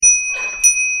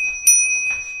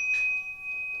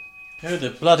Who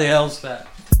the bloody hell's that?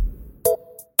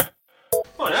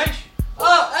 What, H?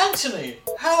 Oh, Anthony!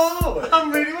 How are we?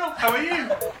 I'm really well. How are you?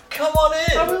 Come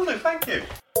on in! I will do, thank you.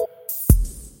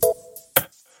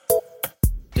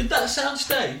 Did that sound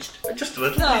staged? Just a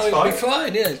little. No, it's it'll fine. be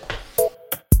fine, yeah.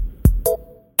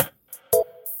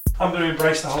 I'm going to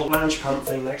embrace the whole lounge pant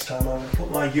thing next time. I'm going to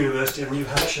put my University of New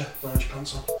Hampshire lounge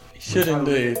pants on. You should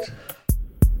indeed.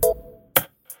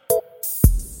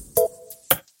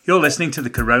 You're listening to the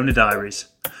Corona Diaries,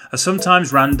 a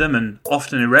sometimes random and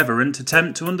often irreverent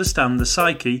attempt to understand the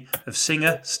psyche of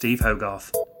singer Steve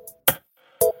Hogarth.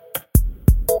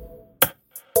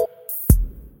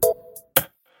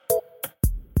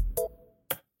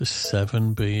 The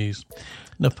 7 Bs.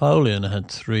 Napoleon had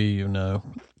 3, you know.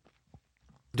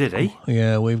 Did he?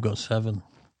 Yeah, we've got 7.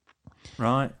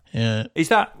 Right. Yeah. Was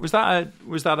that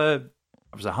a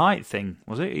height thing?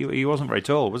 Was it? He wasn't very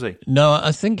tall, was he? No,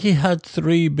 I think he had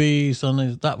 3 Bs on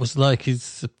his. That was like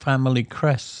his family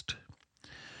crest.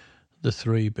 The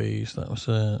 3 Bs. That was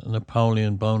a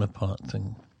Napoleon Bonaparte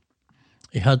thing.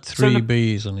 He had 3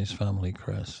 Bs on his family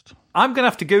crest. I'm going to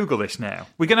have to Google this now.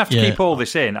 We're going to have to keep all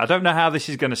this in. I don't know how this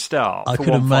is going to start. I for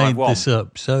could have made 151. this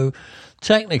up. So,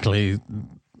 technically,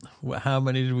 how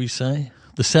many did we say?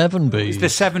 The 7 Bs. It's the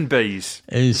 7 Bs.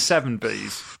 Is 7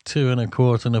 Bs. 2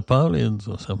 1/4 Napoleons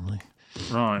or something.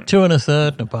 Right. 2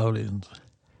 1/3 Napoleons.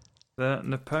 The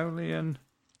Napoleon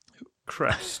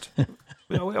crest.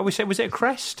 Was it a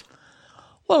crest?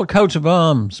 Well, coat of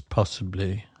arms,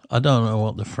 possibly. I don't know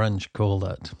what the French call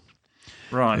that.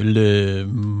 Right. Le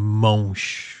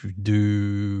manche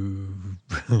du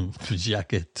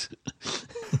jacket.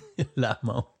 La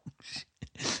manche.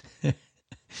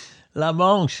 La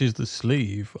manche is the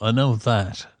sleeve. I know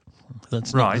that.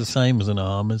 That's not the same as an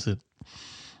arm, is it?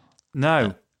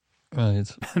 No. Right.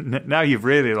 Now you've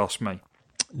really lost me.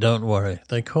 Don't worry.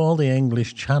 They call the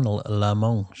English Channel La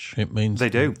Manche. It means they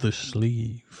do. The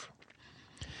sleeve.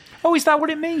 Oh, is that what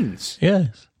it means?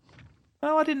 Yes.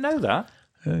 Oh, I didn't know that.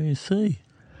 You see,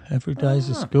 every day's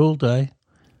a school day.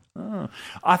 Oh.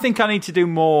 I think I need to do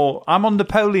more. I'm on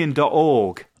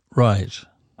Napoleon.org. Right.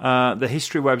 The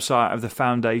history website of the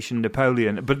Foundation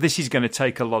Napoleon. But this is going to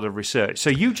take a lot of research. So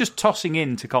you just tossing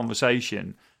into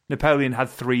conversation, Napoleon had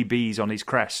 3 Bs on his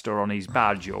crest or on his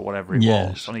badge or whatever it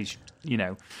was. On his,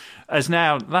 as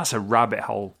now, that's a rabbit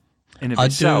hole in of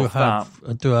itself. I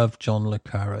do have John le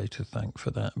Carré to thank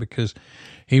for that, because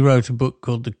he wrote a book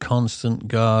called The Constant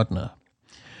Gardener.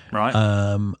 Right.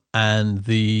 And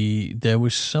there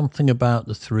was something about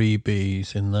the 3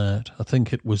 Bs in that. I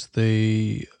think it was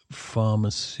the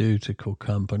pharmaceutical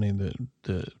company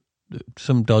that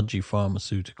some dodgy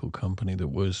pharmaceutical company that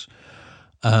was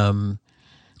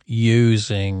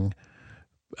using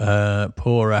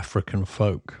poor African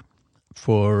folk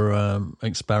for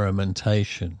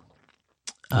experimentation.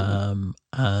 And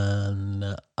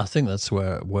I think that's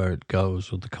where it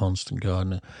goes with the Constant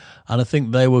Gardener. And I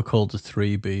think they were called the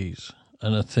 3 Bs.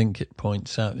 And I think it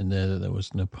points out in there that there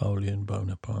was Napoleon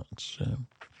Bonaparte's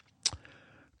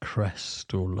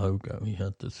crest or logo. He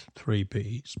had the 3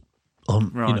 Bs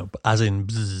on, as in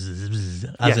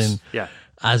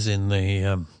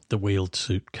the wheeled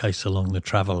suitcase along the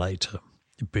travelator.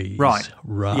 Bs,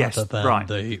 rather than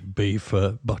the B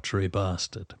for buttery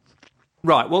bastard.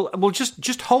 Right, well,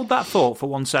 just hold that thought for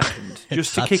 1 second,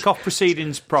 just to kick off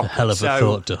proceedings properly. It's a hell of a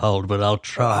thought to hold, but I'll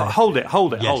try. Hold it,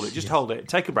 just hold it.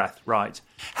 Take a breath, right.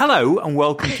 Hello, and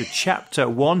welcome to chapter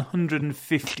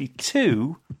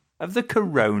 152 of the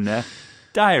Corona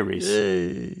Diaries.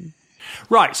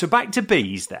 Right, so back to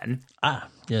bees then.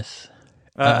 Yes.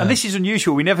 And this is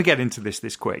unusual, we never get into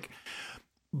this quick.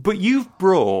 But you've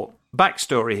brought,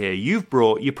 backstory here, you've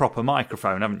brought your proper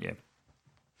microphone, haven't you?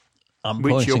 I'm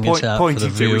which pointing you're it out pointing for the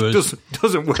to, viewers. which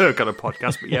doesn't work on a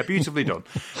podcast, but yeah, beautifully done.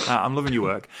 I'm loving your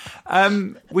work.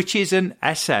 Which is an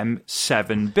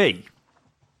SM7B.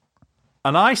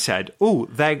 And I said,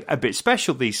 they're a bit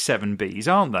special, these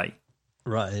 7Bs, aren't they?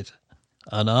 Right.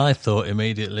 And I thought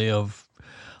immediately of,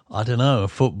 I don't know, a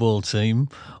football team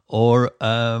or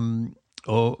the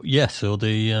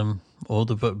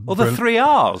 3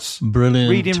 Rs.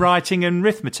 Brilliant. Reading, writing and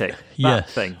arithmetic. That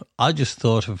thing. I just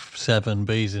thought of 7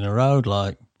 Bs in a row,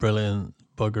 like brilliant,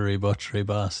 buggery, buttery,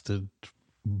 bastard,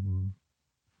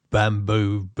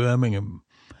 bamboo, Birmingham.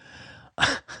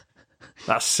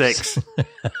 That's 6.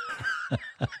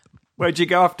 Where'd you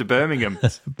go after Birmingham?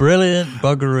 Brilliant,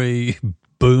 buggery,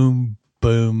 boom,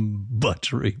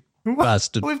 buttery,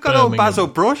 bastard. We've got Birmingham. old Basil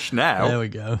Brush now. There we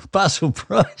go. Basil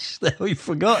Brush. There, we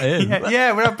forgot him.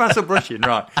 Yeah, we have Basil Brushing,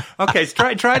 right. Okay,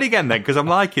 so try it again then, because I'm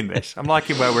liking this. I'm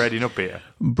liking where we're heading up here.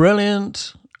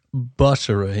 Brilliant,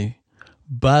 buttery,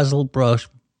 Basil Brush,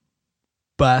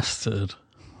 bastard.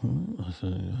 Boom,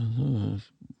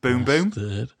 boom.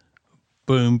 Bastard.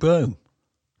 Boom, boom.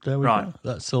 There we Right. go.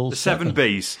 That's all The 7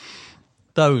 Bs.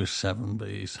 Those 7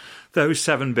 Bs. Those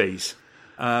 7 Bs.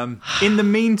 In the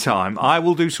meantime, I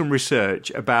will do some research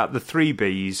about the 3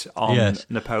 Bs on Yes.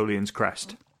 Napoleon's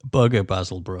crest. Bugger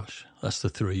basil brush. That's the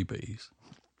 3 Bs.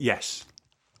 Yes.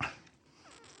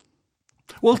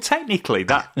 Well, technically,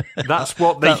 that's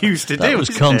what they used to do. That was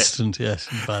isn't constant, yes,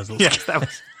 in basil. It? Yes, that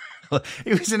was.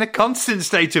 It was in a constant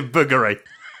state of buggery.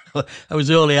 That was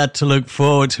all he had to look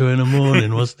forward to in the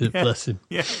morning, wasn't it? Bless him.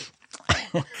 Yeah.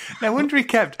 No wonder he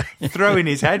kept throwing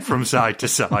his head from side to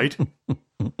side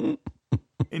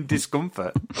in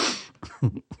discomfort.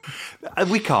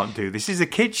 We can't do this. This is a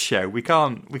kids' show. We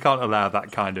can't allow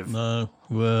that kind of. No,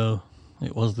 well,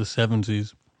 it was the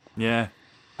 70s. Yeah.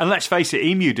 And let's face it,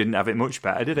 Emu didn't have it much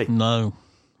better, did he? No,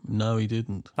 he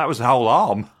didn't. That was the whole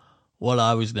arm. Well,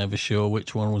 I was never sure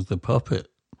which one was the puppet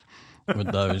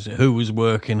with those. Who was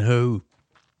working who?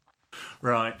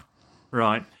 Right.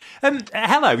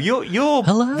 Hello. You're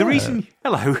Hello.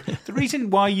 The reason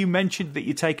why you mentioned that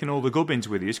you're taking all the gubbins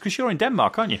with you is because you're in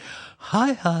Denmark, aren't you?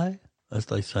 Hi, as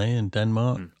they say in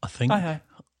Denmark. I think. Hi.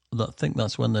 I think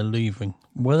that's when they're leaving.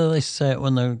 Whether they say it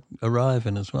when they're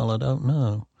arriving as well, I don't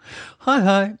know.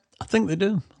 Hi. I think they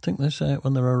do. I think they say it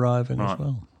when they're arriving as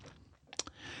well.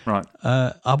 Right.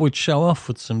 I would show off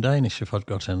with some Danish if I'd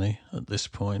got any at this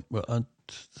point, but I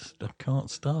can't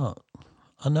start.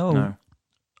 I know. No.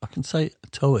 I can say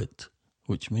toet,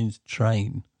 which means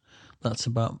train. That's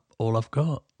about all I've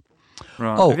got.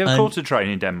 Right. Oh, have you ever and- caught a train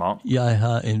in Denmark? Jeg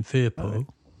har en firpo.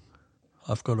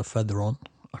 I've got a feather on.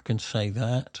 I can say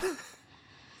that.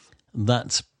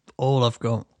 That's all I've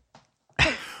got.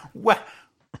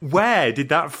 Where did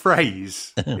that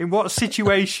phrase? In what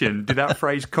situation did that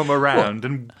phrase come around?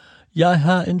 And Jeg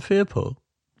har en firpo.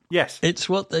 yes, It's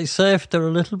what they say if they're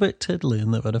a little bit tiddly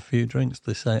and they've had a few drinks.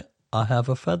 They say, I have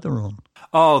a feather on.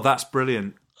 oh, that's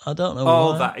brilliant. I don't know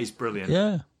Oh, why. that is brilliant.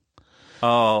 Yeah.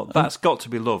 Oh, that's got to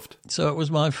be loved. So it was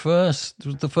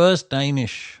the first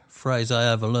Danish phrase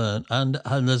I ever learned, and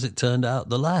as it turned out,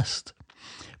 the last.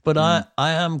 But I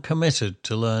am committed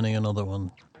to learning another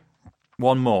one.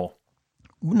 One more.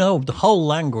 No, the whole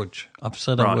language. I've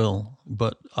said I Right. will,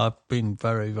 but I've been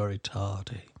very, very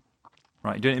tardy.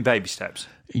 Right, you're doing it in baby steps.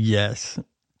 Yes.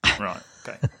 Right,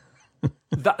 okay.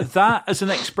 that as an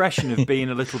expression of being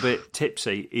a little bit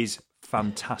tipsy is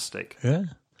fantastic. Yeah.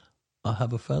 I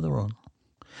have a feather on.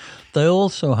 They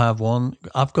also have one,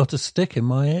 I've got a stick in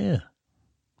my ear.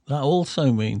 That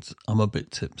also means I'm a bit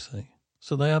tipsy.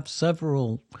 So they have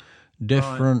several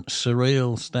different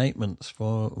surreal statements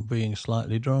for being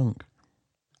slightly drunk.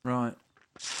 Right.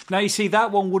 Now, you see,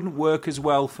 that one wouldn't work as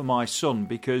well for my son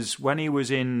because when he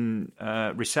was in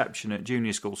reception at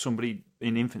junior school,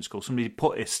 in infant school, somebody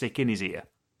put a stick in his ear.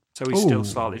 So he's still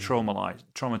slightly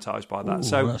traumatised by that. Ooh,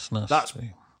 So that's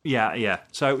nasty. yeah.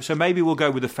 So maybe we'll go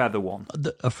with the feather one.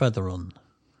 A feather on.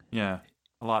 Yeah,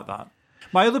 I like that.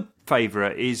 My other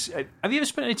favourite is, have you ever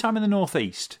spent any time in the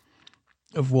northeast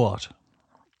Of what?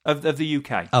 of the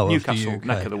UK? Oh, of the Newcastle, UK.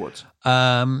 neck of the woods.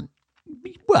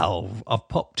 Well, I've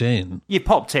popped in. You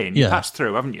popped in, you Yeah. passed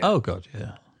through, haven't you? Oh, God,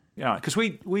 yeah. Yeah, because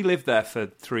we lived there for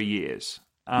 3 years,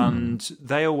 and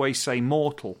they always say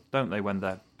mortal, don't they, when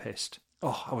they're pissed?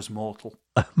 Oh, I was mortal.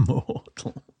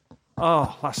 Mortal.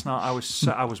 Oh, last night I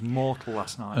was mortal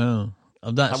last night. Oh,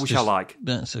 that's Which I like.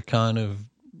 That's a kind of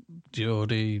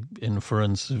Geordie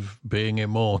inference of being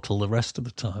immortal the rest of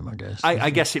the time, I guess. I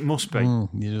guess it must be.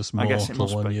 You're just I guess it mortal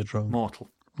must when be. you're drunk. Mortal.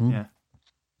 Yeah.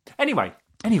 Anyway,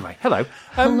 hello.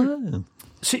 Hello.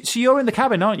 So you're in the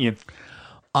cabin, aren't you?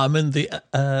 I'm in the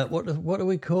what do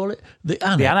we call it? The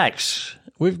annex. The annex.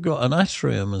 We've got an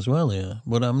atrium as well here,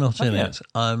 but I'm not in yeah. it.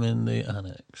 I'm in the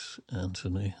annex,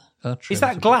 Anthony. Is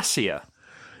that glacier?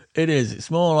 It is.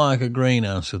 It's more like a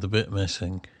greenhouse with a bit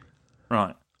missing.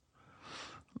 Right.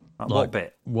 Like What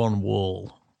bit? one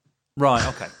wall. Right,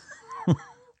 okay.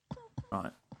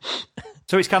 Right.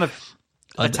 So it's kind of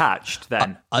attached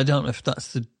then? I don't know if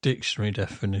that's the dictionary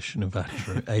definition of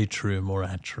atrium or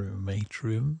atrium.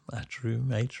 Atrium.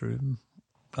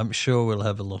 I'm sure we'll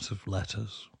have a lot of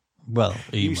letters. Well,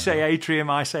 email. You say atrium,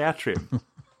 I say atrium.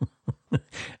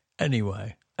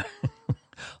 Anyway.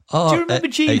 Do you remember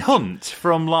Gene Hunt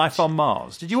from Life on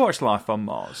Mars? Did you watch Life on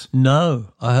Mars?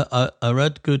 No, I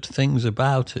read good things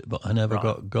about it, but I never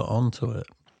got onto it.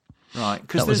 Right.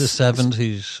 That was a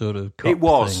 70s sort of cop It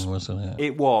was. thing, wasn't it?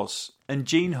 It was. And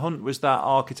Gene Hunt was that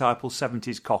archetypal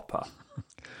 70s copper,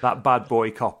 that bad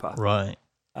boy copper. Right.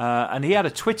 And he had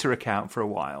a Twitter account for a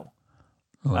while.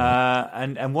 Right.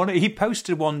 And he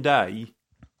posted one day,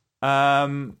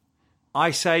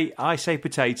 I say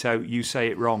potato, you say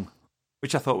it wrong,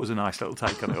 which I thought was a nice little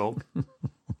take on it all.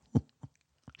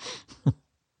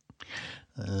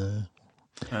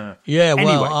 Yeah, well,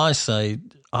 anyway.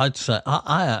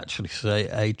 I actually say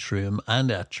atrium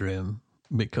and atrium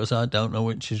because I don't know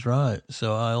which is right.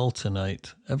 So I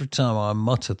alternate. Every time I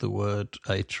mutter the word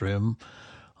atrium,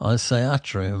 I say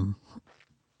atrium.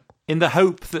 In the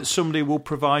hope that somebody will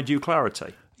provide you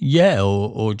clarity. Yeah,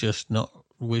 or just not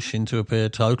wishing to appear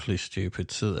totally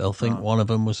stupid, so they'll think one of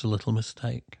them was a little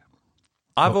mistake.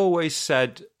 I've always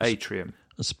said atrium.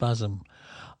 A spasm.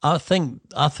 I think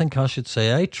I should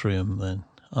say atrium then.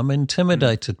 I'm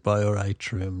intimidated by your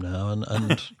atrium now,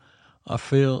 and I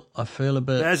feel a bit.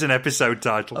 There's an episode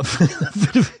title. I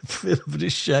feel a bit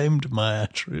ashamed of my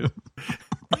atrium.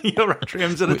 Your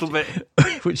atrium's a little bit,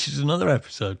 which is another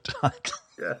episode title.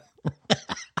 Yeah.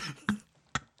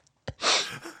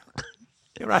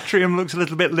 Your atrium looks a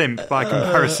little bit limp by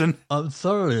comparison. I'm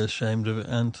thoroughly ashamed of it,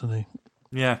 Anthony.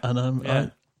 Yeah, and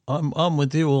I'm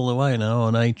with you all the way now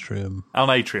on atrium. On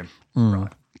atrium,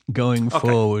 right? Going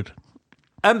forward.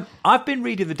 I've been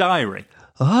reading the diary.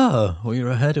 Ah, well, you're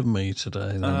ahead of me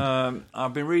today then.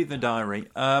 I've been reading the diary,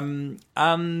 and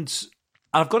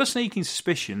I've got a sneaking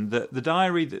suspicion that the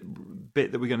diary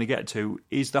bit that we're going to get to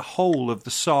is the whole of the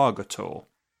Saga tour.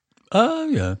 Oh,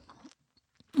 yeah.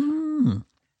 And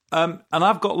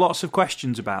I've got lots of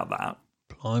questions about that.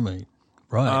 Blimey.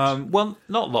 Right. Well,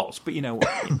 not lots, but you know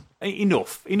what?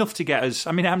 Enough to get us.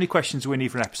 I mean, how many questions do we need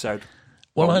for an episode?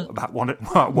 Well, about one.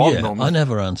 Yeah, normally. I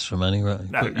never answer them anyway.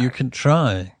 No, but you can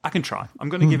try. I can try. I'm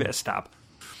going to give it a stab.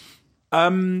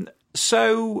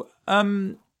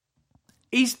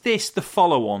 Is this the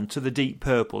follow-on to the Deep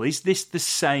Purple? Is this the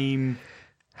same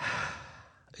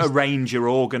arranger,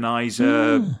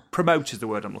 organizer, promoter's the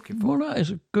word I'm looking for? Well, that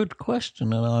is a good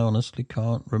question, and I honestly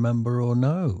can't remember or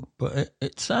know. But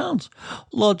it sounds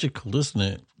logical, doesn't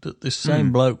it? That this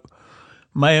same bloke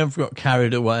may have got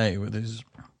carried away with his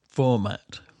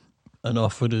format and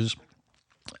offered us.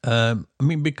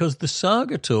 Because the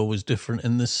Saga tour was different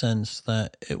in the sense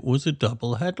that it was a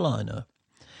double headliner.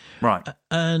 Right.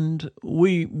 And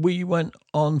we went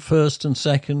on first and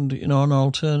second, on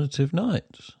alternative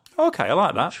nights. Okay, I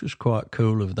like that. Which was quite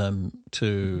cool of them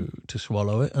to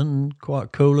swallow it, and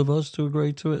quite cool of us to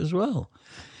agree to it as well.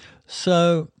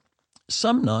 So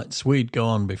some nights we'd go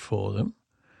on before them,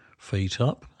 feet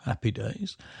up, happy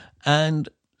days, and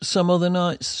some other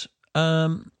nights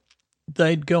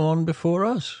they'd go on before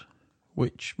us,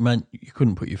 which meant you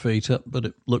couldn't put your feet up, but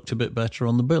it looked a bit better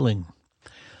on the billing.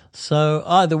 So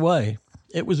either way,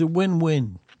 it was a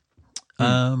win-win.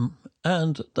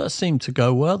 And that seemed to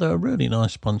go well. They're a really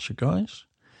nice bunch of guys.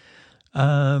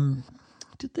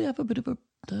 Did they have a bit of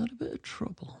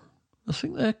trouble? I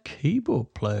think their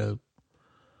keyboard player,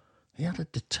 he had a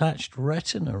detached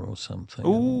retina or something.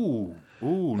 Ooh,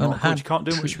 not good. You can't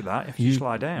do much with that if you just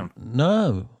lie down.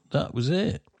 No, that was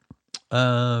it.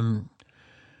 So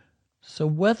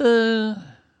whether...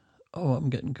 Oh, I'm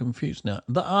getting confused now.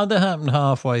 That either happened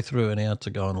halfway through and he had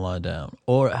to go and lie down,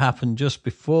 or it happened just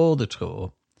before the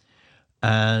tour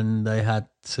and they had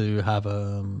to have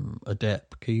a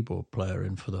adept keyboard player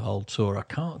in for the whole tour. I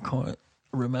can't quite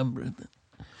remember it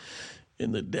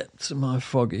in the depths of my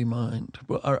foggy mind.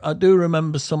 But I do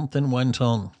remember something went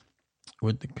on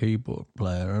with the keyboard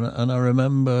player, and I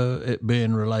remember it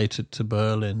being related to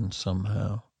Berlin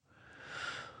somehow.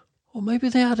 Or maybe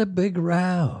they had a big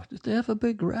row. Did they have a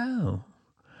big row?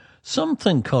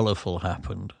 Something colourful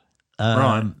happened.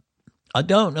 Right. I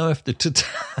don't know if the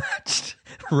detached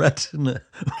retina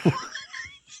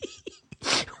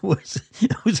was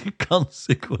a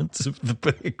consequence of the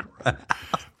big row.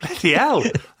 Bloody hell,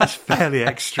 that's fairly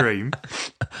extreme.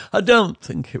 I don't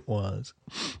think it was.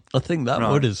 I think that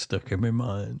would have stuck in my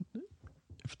mind.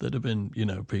 If there'd have been,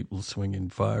 people swinging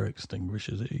fire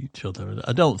extinguishers at each other.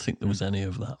 I don't think there was any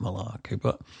of that malarkey,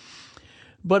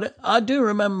 but I do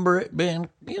remember it being,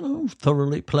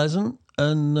 thoroughly pleasant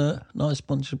and a nice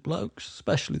bunch of blokes,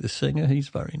 especially the singer. He's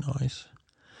very nice.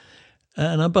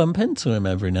 And I bump into him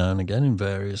every now and again in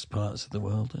various parts of the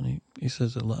world, and he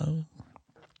says hello.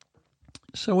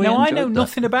 So I know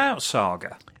nothing about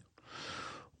Saga.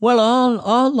 Well,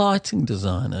 our lighting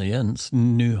designer, Jens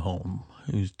Nyholm,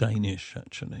 who's Danish,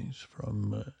 actually. He's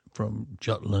from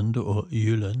Jutland, or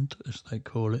Jylland, as they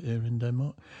call it here in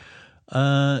Denmark.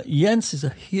 Jens is a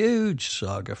huge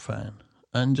Saga fan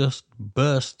and just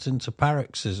bursts into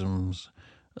paroxysms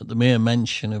at the mere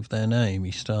mention of their name.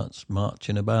 He starts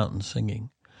marching about and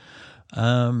singing.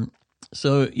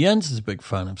 So Jens is a big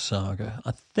fan of Saga.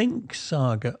 I think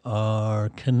Saga are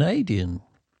Canadian,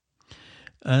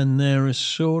 and they're a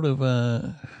sort of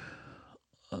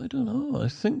I don't know. I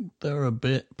think they're a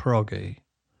bit proggy.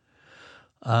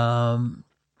 But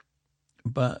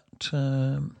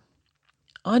I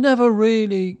never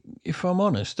really, if I'm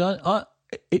honest,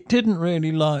 it didn't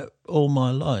really light all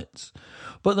my lights.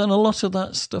 But then a lot of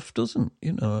that stuff doesn't,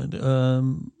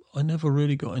 I never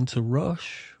really got into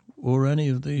Rush or any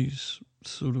of these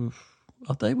sort of...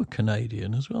 they were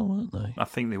Canadian as well, weren't they? I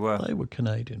think they were. They were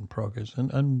Canadian proggers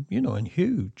and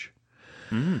huge.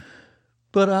 Mm.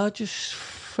 But I just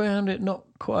found it not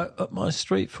quite up my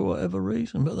street for whatever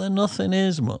reason. But then nothing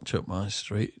is much up my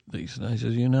street these days,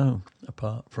 as you know,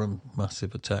 apart from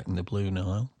Massive Attack and the Blue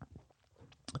Nile,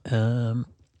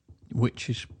 which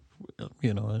is,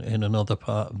 in another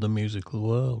part of the musical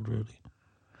world, really.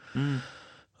 Mm.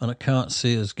 And I can't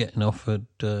see us getting offered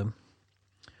a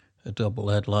double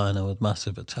headliner with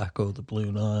Massive Attack or the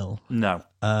Blue Nile. No.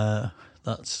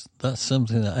 That's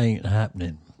something that ain't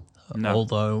happening. No.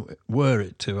 Although, were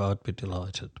it to, I'd be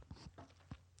delighted.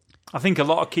 I think a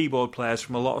lot of keyboard players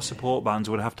from a lot of support bands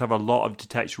would have to have a lot of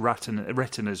detached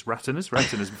retinas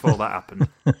before that happened.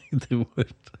 They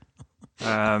would.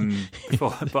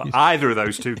 But either of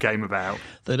those two came about.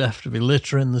 They'd have to be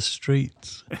littering the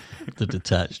streets, the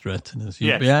detached retinas. You'd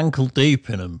Yes. be ankle deep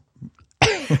in them.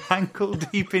 Ankle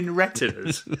deep in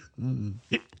retinas?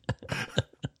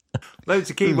 Loads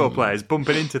of keyboard players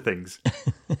bumping into things.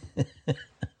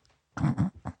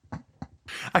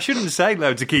 I shouldn't say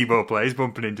loads of keyboard players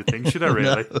bumping into things, should I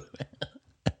really?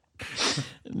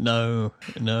 No,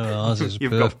 ours is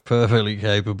perfectly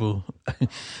capable.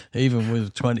 Even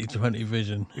with 20/20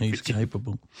 vision, he's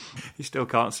capable. You still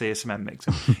can't see a cement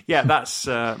mixer. Yeah, that's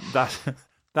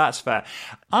fair.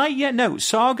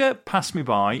 Saga passed me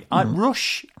by.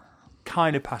 Rush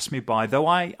kind of passed me by, though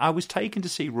I was taken to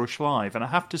see Rush live, and I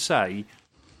have to say,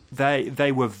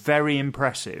 they were very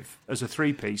impressive as a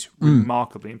three-piece,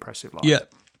 remarkably impressive live.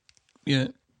 Yeah.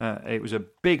 It was a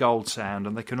big old sound,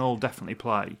 and they can all definitely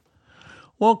play.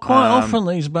 Well, quite often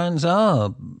these bands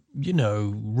are,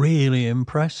 really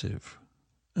impressive,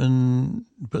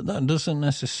 but that doesn't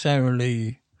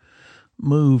necessarily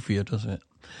move you, does it?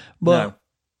 But no.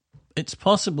 It's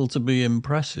possible to be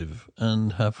impressive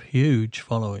and have huge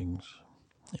followings.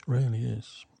 It really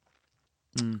is.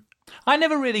 Mm. I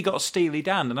never really got Steely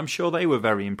Dan, and I'm sure they were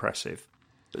very impressive.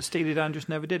 But Steely Dan just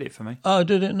never did it for me. Oh,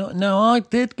 did it not? No, I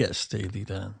did get Steely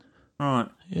Dan. Right.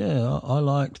 Yeah, I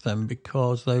liked them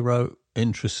because they wrote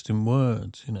interesting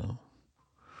words, Yeah.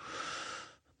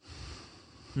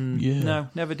 No,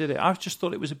 never did it. I just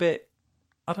thought it was a bit,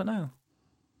 I don't know, a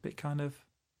bit kind of,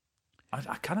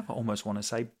 I kind of almost want to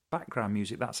say background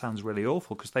music. That sounds really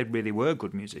awful because they really were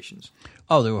good musicians.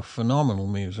 Oh, they were phenomenal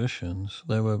musicians.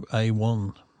 They were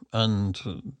A1,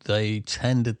 and they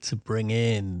tended to bring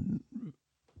in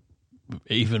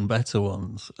even better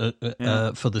ones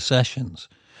for the sessions.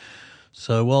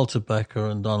 So Walter Becker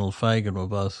and Donald Fagen were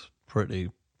both pretty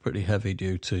heavy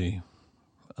duty,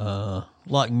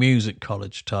 like music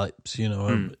college types,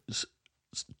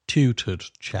 tutored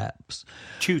chaps.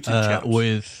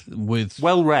 With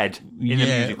well read in a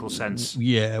musical sense.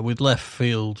 Yeah, with left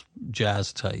field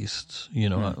jazz tastes,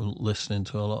 listening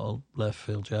to a lot of left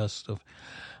field jazz stuff.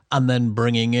 And then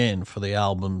bringing in Top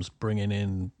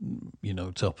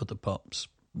of the Pops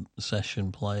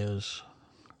session players,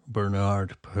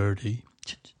 Bernard Purdy.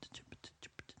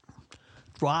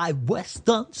 Drive west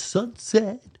on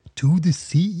Sunset to the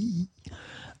sea.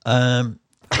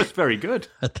 That's very good.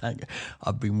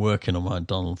 I've been working on my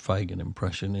Donald Fagen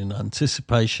impression in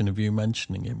anticipation of you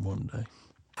mentioning him one day.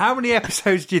 How many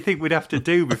episodes do you think we'd have to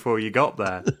do before you got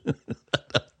there?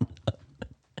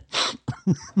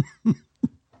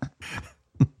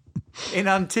 In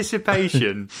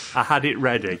anticipation, I had it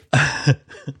ready. I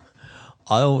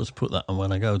always put that on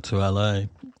when I go to LA.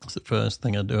 It's the first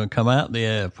thing I do. I come out the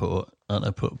airport and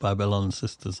I put Babylon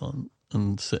Sisters on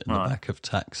and sit in the back of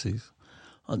taxis.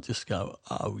 I just go,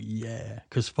 oh yeah,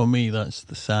 because for me that's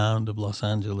the sound of Los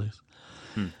Angeles,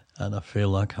 and I feel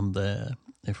like I'm there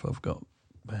if I've got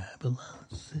Babylon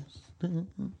Sisters,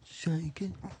 shake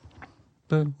it.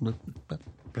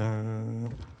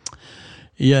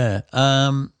 Yeah.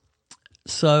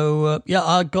 So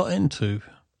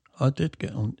I did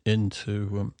get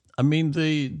into. I mean,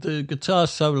 the guitar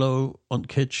solo on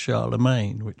Kid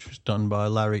Charlemagne, which was done by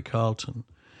Larry Carlton.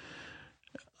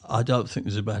 I don't think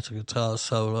there's a better guitar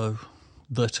solo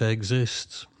that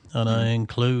exists, and I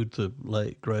include the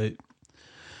late great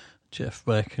Jeff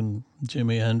Beck and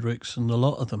Jimi Hendrix and a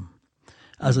lot of them.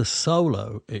 As a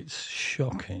solo, it's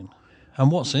shocking.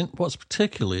 And what's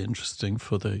particularly interesting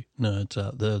for the nerds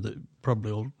out there that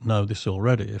probably all know this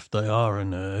already, if they are a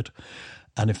nerd,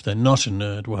 and if they're not a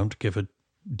nerd, won't give a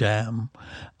damn,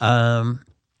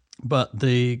 But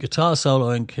the guitar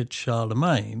solo in Kid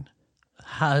Charlemagne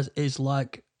is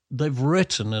like they've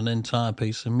written an entire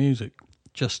piece of music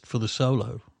just for the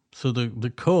solo. So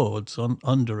the chords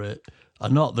under it are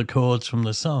not the chords from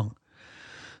the song.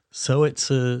 So it's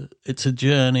a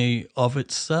journey of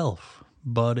itself,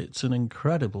 but it's an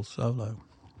incredible solo.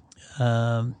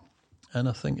 And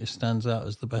I think it stands out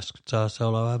as the best guitar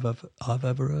solo I've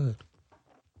ever heard.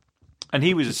 And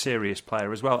he was a serious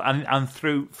player as well, and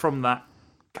from that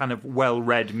kind of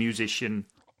well-read musician.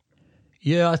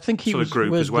 Yeah, I think he sort was of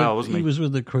group with as well, wasn't he? He was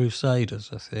with the Crusaders,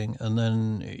 I think, and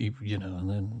then and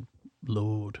then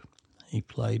Lord, he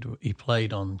played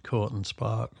on Court and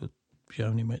Spark with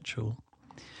Joni Mitchell,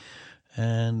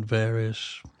 and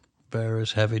various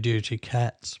heavy-duty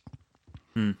cats.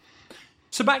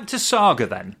 So back to Saga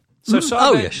then. So Saga,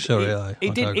 oh yes, sorry,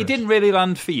 it didn't really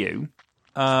land for you.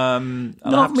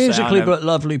 Not musically, but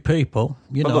lovely people.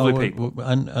 Lovely people,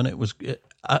 and it was.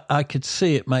 I could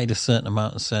see it made a certain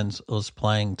amount of sense us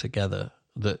playing together.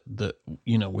 That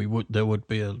there would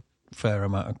be a fair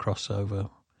amount of crossover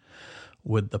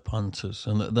with the punters,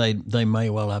 and that they may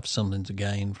well have something to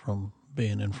gain from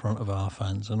being in front of our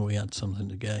fans, and we had something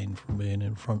to gain from being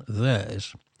in front of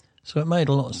theirs. So it made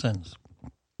a lot of sense.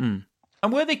 And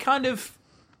were they kind of?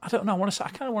 I don't know. I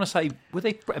kind of want to say, were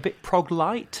they a bit prog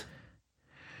light?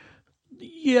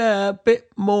 Yeah, a bit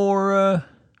more,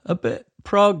 a bit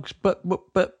progs, but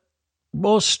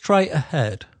more straight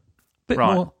ahead. Bit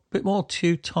more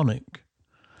Teutonic.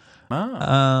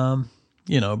 Ah.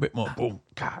 A bit more.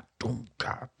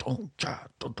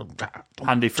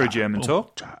 Handy for a German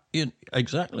tour.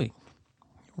 Exactly.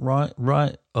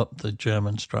 Right up the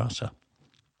German Strasse.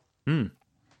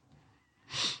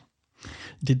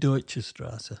 Die Deutsche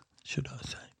Strasse, should I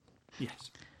say? Yes,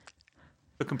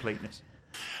 for completeness.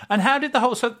 And how did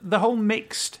the whole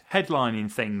mixed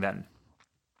headlining thing then?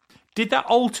 Did that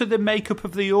alter the makeup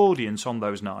of the audience on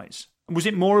those nights? Was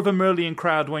it more of a Merlion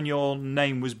crowd when your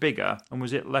name was bigger, and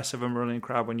was it less of a Merlion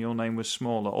crowd when your name was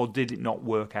smaller, or did it not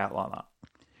work out like that?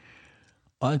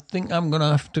 I think I'm going to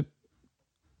have to.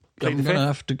 I'm going to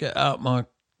have to get out my.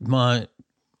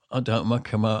 I don't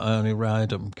muck 'em out, I only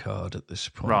ride 'em card at this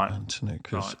point, right. Anthony,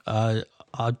 because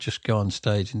I'd just go on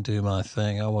stage and do my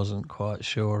thing. I wasn't quite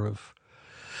sure of,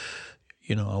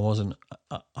 I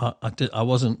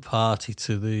wasn't party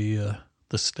to the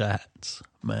stats,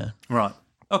 man. Right.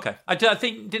 Okay. I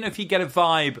didn't know if you get a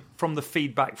vibe from the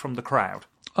feedback from the crowd.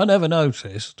 I never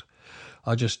noticed.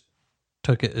 I just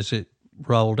took it as it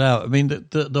rolled out. I mean,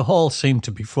 the hall seemed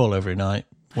to be full every night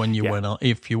when you went on,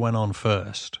 if you went on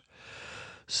first.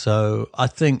 So I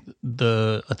think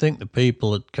the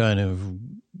people had kind of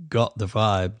got the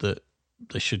vibe that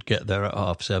they should get there at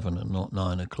 7:30 and not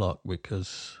 9:00,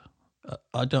 because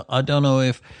I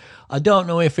don't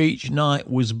know if each night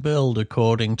was billed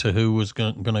according to who was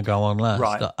going to go on last.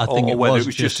 Right. I think or whether it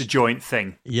was just a joint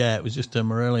thing. Yeah, it was just a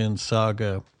Marillion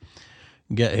Saga.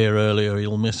 Get here early or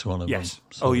you'll miss one of them. Yes.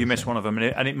 Oh, you miss one of them,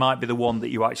 and it might be the one that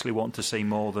you actually want to see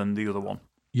more than the other one.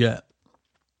 Yeah.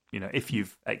 If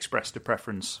you've expressed a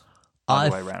preference the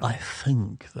way around. I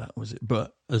think that was it.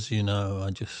 But as you know,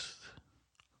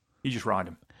 You just ride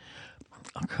them.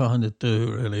 I kind of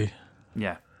do, really.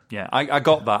 Yeah. Yeah, I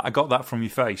got that. I got that from your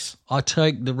face. I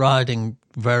take the riding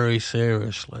very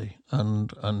seriously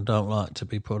and don't like to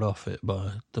be put off it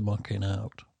by the mucking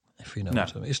out, if you know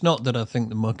what I mean. It's not that I think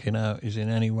the mucking out is in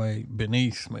any way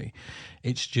beneath me.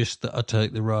 It's just that I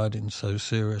take the riding so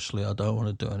seriously I don't want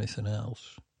to do anything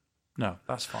else. No,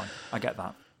 that's fine. I get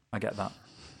that.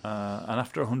 And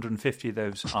after 150 of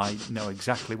those, I know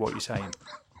exactly what you're saying.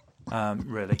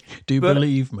 Really. Do you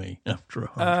believe me after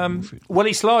 150? Well,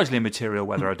 it's largely immaterial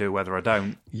whether I do, whether I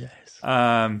don't. Yes.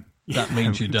 That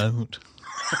means you don't.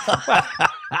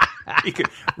 You can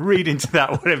read into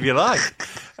that whatever you like.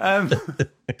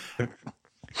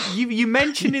 You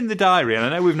mentioned in the diary, and I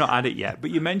know we've not had it yet,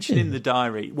 but you mentioned in the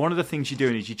diary, one of the things you're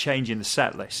doing is you're changing the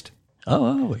set list. Oh,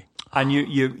 are we? And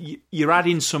you're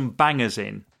adding some bangers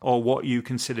in, or what you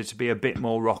consider to be a bit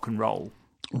more rock and roll.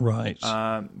 Right.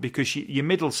 Because your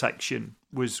middle section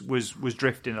was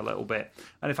drifting a little bit.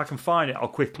 And if I can find it, I'll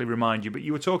quickly remind you. But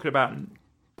you were talking about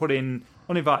putting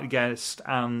Uninvited Guest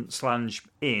and Slange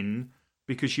in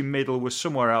because your middle was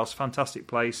somewhere else. Fantastic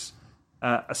Place,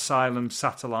 Asylum,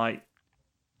 Satellite,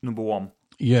 number 1.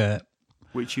 Yeah.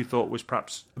 Which you thought was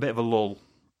perhaps a bit of a lull.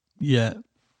 Yeah.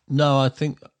 No, I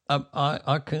think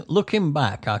I can, looking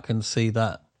back, I can see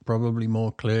that probably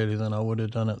more clearly than I would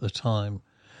have done at the time.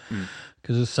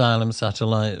 Because Asylum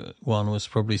Satellite 1 was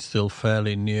probably still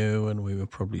fairly new, and we were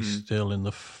probably still in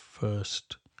the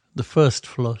first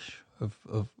flush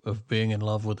of being in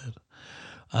love with it.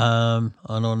 and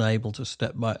unable to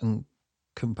step back and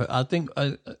compare. I think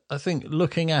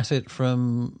looking at it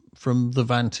from the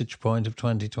vantage point of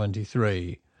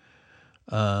 2023,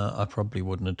 I probably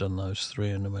wouldn't have done those three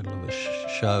in the middle of a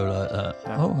show like that.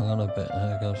 Yeah. Oh, hang on a bit.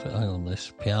 Hang on,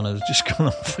 this piano's just gone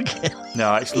off again.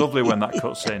 No, it's lovely when that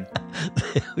cuts in.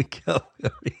 There we go.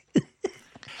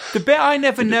 The bit I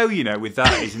never know, with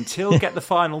that is until get the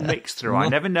final mix through, I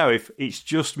never know if it's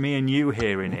just me and you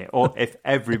hearing it or if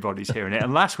everybody's hearing it.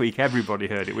 And last week, everybody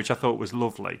heard it, which I thought was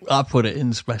lovely. I put it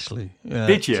in specially.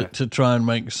 Did you? To try and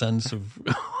make sense of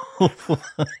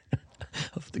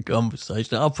the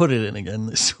conversation. I'll put it in again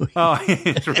this week. Oh,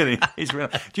 it's really.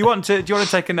 Do you want to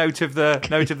take a note of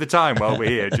the time while we're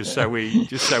here, just so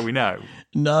we know?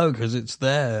 No, because it's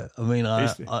there. I mean,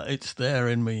 it's there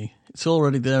in me. It's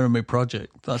already there in my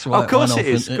project. That's why. Of course it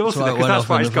is. Of course it is. Because that's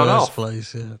why it's gone off.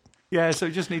 Place, yeah. Yeah. So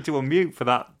you just need to unmute for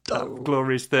that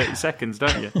glorious 30 seconds,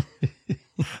 don't you?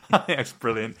 I think that's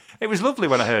brilliant. It was lovely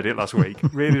when I heard it last week.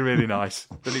 Really, really nice.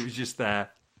 But it was just there.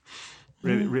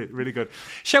 Really, really, really good.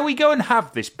 Shall we go and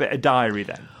have this bit of diary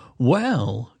then?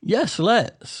 Well, yes,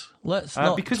 let's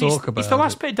not because talk about it. It's the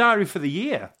last bit of diary for the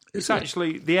year. It's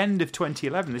actually the end of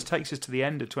 2011. This takes us to the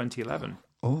end of 2011.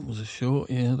 Oh, it was a short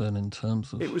year then in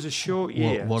terms of... It was a short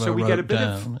year. What so I we wrote get a bit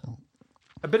down.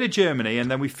 of Germany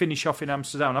and then we finish off in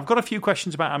Amsterdam. I've got a few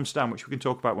questions about Amsterdam which we can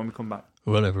talk about when we come back.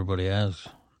 Well, everybody has.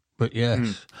 But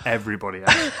yes. Everybody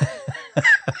has.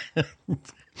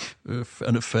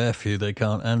 And a fair few they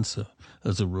can't answer,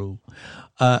 as a rule.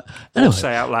 Anyway. Or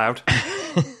say out loud.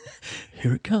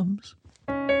 Here it comes.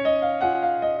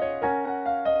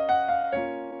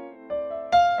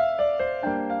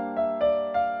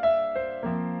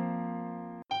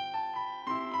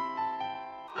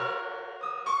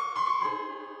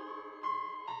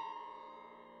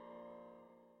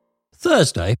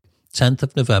 Thursday, 10th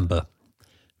of November.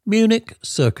 Munich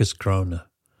Circus Krone.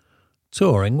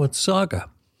 Touring with SAGA.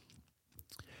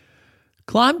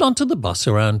 Climbed onto the bus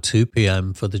around 2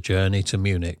 p.m. for the journey to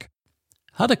Munich.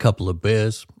 Had a couple of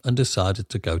beers and decided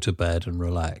to go to bed and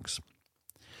relax.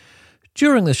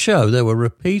 During the show, there were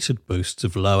repeated boosts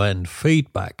of low-end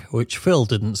feedback, which Phil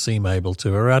didn't seem able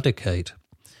to eradicate.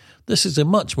 This is a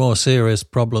much more serious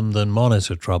problem than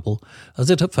monitor trouble, as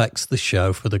it affects the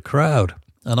show for the crowd,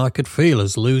 and I could feel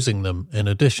us losing them in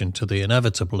addition to the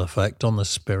inevitable effect on the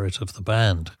spirit of the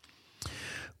band.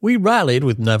 We rallied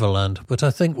with Neverland, but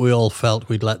I think we all felt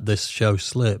we'd let this show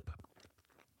slip.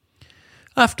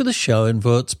 After the show in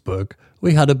Würzburg,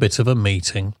 we had a bit of a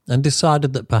meeting and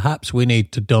decided that perhaps we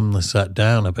need to dumb the set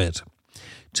down a bit.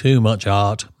 Too much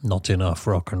art, not enough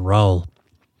rock and roll.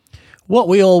 What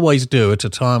we always do at a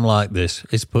time like this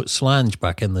is put Slange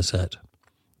back in the set.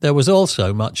 There was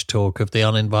also much talk of the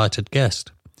uninvited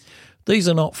guest. These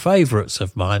are not favourites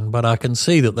of mine, but I can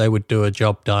see that they would do a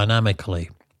job dynamically.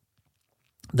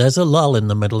 There's a lull in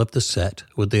the middle of the set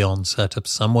with the onset of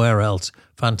Somewhere Else,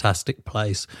 Fantastic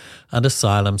Place, and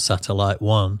Asylum Satellite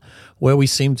 1, where we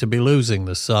seem to be losing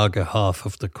the SAGA half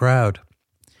of the crowd.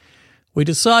 We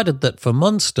decided that for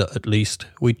Munster at least,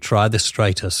 we'd try the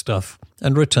straighter stuff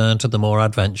and return to the more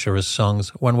adventurous songs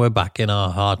when we're back in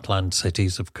our heartland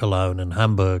cities of Cologne and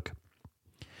Hamburg.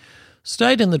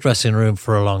 Stayed in the dressing room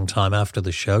for a long time after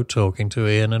the show talking to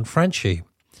Ian and Frenchie.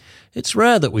 It's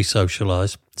rare that we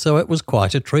socialise, so it was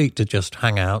quite a treat to just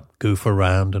hang out, goof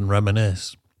around and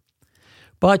reminisce.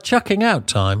 By chucking out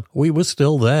time, we were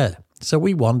still there, so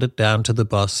we wandered down to the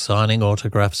bus signing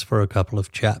autographs for a couple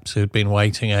of chaps who'd been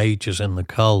waiting ages in the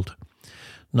cold.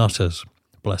 Not us,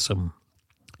 bless 'em.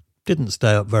 Didn't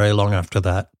stay up very long after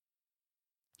that.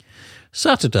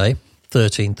 Saturday,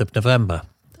 13th of November,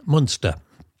 Munster.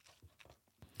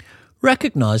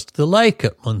 Recognised the lake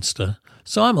at Munster,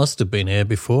 so I must have been here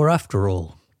before after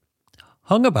all.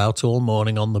 Hung about all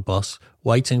morning on the bus,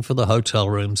 waiting for the hotel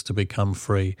rooms to become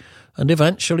free, and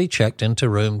eventually checked into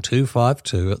room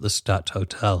 252 at the Stadt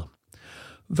Hotel.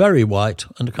 Very white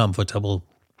and comfortable.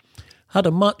 Had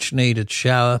a much-needed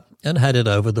shower and headed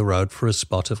over the road for a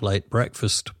spot of late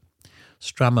breakfast.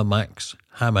 Strammer Max,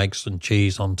 ham, eggs and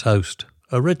cheese on toast,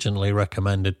 originally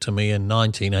recommended to me in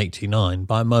 1989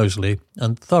 by Mosley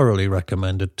and thoroughly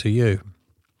recommended to you.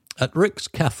 At Rick's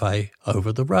Cafe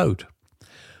over the road.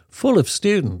 Full of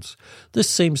students. This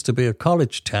seems to be a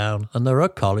college town and there are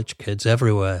college kids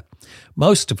everywhere,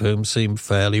 most of whom seem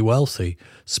fairly wealthy,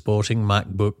 sporting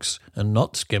MacBooks and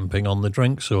not skimping on the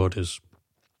drinks orders.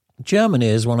 Germany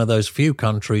is one of those few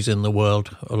countries in the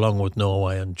world, along with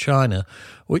Norway and China,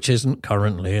 which isn't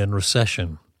currently in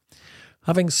recession.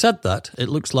 Having said that, it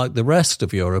looks like the rest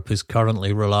of Europe is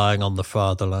currently relying on the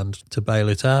fatherland to bail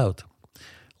it out.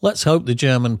 Let's hope the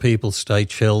German people stay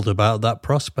chilled about that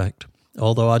prospect.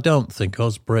 although I don't think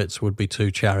us Brits would be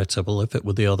too charitable if it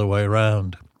were the other way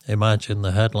round. Imagine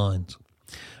the headlines.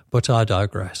 But I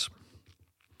digress.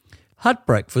 Had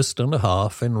breakfast and a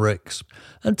half in Rick's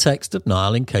and texted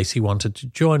Niall in case he wanted to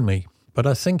join me, but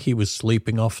I think he was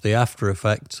sleeping off the after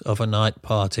effects of a night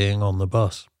partying on the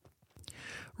bus.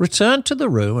 Returned to the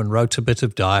room and wrote a bit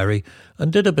of diary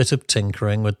and did a bit of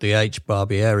tinkering with the H.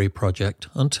 Barbieri project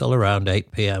until around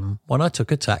 8 p.m. when I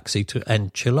took a taxi to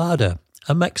Enchilada,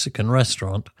 a Mexican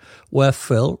restaurant where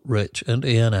Phil, Rich and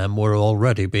E&M were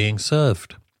already being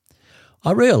served.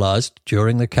 I realised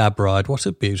during the cab ride what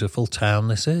a beautiful town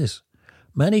this is.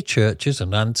 Many churches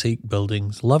and antique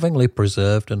buildings lovingly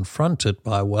preserved and fronted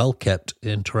by well-kept,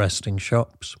 interesting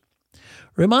shops.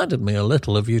 Reminded me a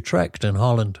little of Utrecht in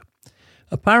Holland.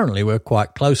 Apparently we're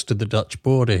quite close to the Dutch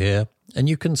border here, and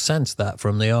you can sense that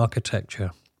from the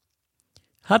architecture.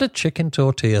 Had a chicken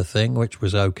tortilla thing, which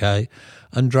was okay,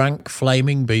 and drank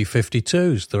flaming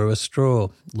B-52s through a straw,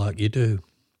 like you do.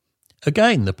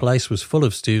 Again, the place was full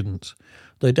of students.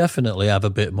 They definitely have a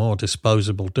bit more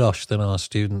disposable dosh than our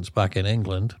students back in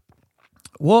England.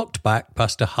 Walked back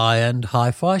past a high-end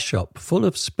hi-fi shop full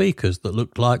of speakers that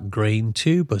looked like green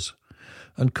tubers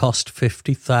and cost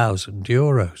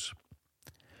 €50,000.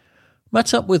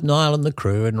 Met up with Niall and the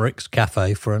crew in Rick's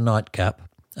cafe for a nightcap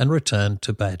and returned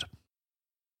to bed.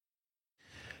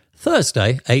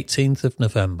 Thursday, 18th of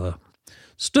November.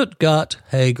 Stuttgart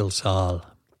Hegelshalle.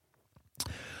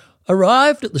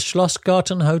 Arrived at the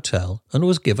Schlossgarten Hotel and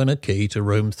was given a key to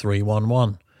room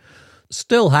 311.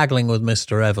 Still haggling with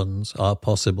Mr. Evans, our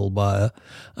possible buyer,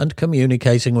 and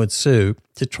communicating with Sue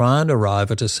to try and arrive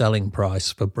at a selling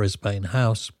price for Brisbane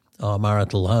House, our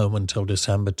marital home until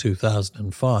December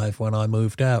 2005 when I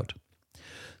moved out.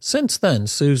 Since then,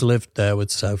 Sue's lived there with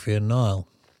Sophie and Niall.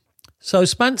 So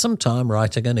spent some time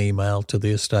writing an email to the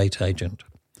estate agent.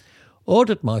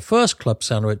 Ordered my first club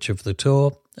sandwich of the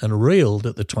tour and reeled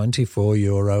at the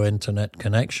 €24 internet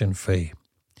connection fee.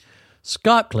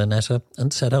 Skyped Lynetta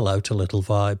and said hello to Little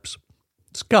Vibes.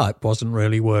 Skype wasn't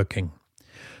really working.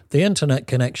 The internet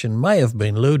connection may have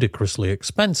been ludicrously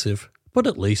expensive, but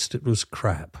at least it was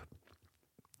crap.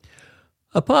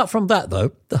 Apart from that,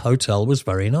 though, the hotel was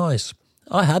very nice.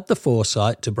 I had the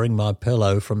foresight to bring my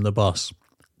pillow from the boss.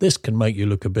 This can make you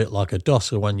look a bit like a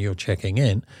dosser when you're checking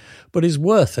in, but is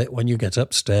worth it when you get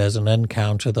upstairs and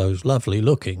encounter those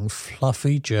lovely-looking,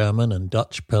 fluffy German and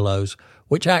Dutch pillows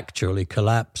which actually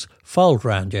collapse, fold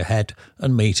round your head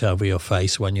and meet over your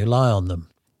face when you lie on them.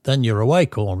 Then you're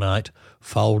awake all night,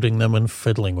 folding them and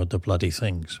fiddling with the bloody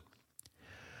things.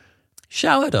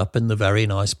 Showered up in the very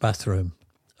nice bathroom.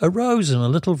 A rose in a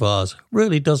little vase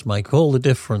really does make all the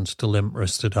difference to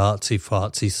limp-wristed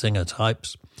artsy-fartsy singer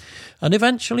types, and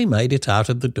eventually made it out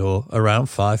of the door around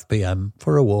 5 p.m.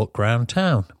 for a walk round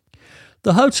town.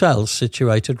 The hotel's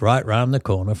situated right round the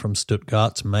corner from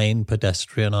Stuttgart's main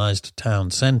pedestrianised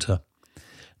town centre.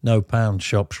 No pound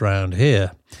shops round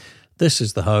here. This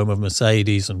is the home of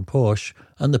Mercedes and Porsche,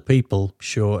 and the people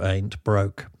sure ain't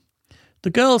broke. The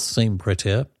girls seem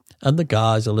prettier, and the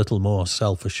guys a little more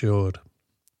self-assured.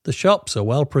 The shops are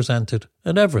well presented,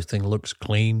 and everything looks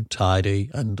clean, tidy,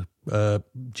 and,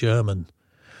 German.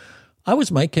 I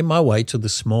was making my way to the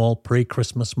small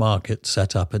pre-Christmas market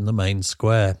set up in the main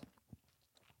square.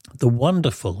 The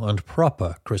wonderful and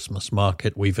proper Christmas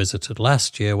market we visited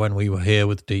last year when we were here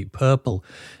with Deep Purple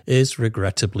is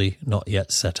regrettably not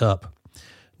yet set up.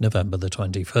 November the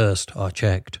 21st, I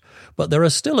checked, but there are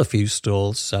still a few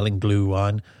stalls selling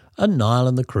glühwein, and Niall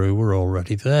and the crew were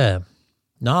already there.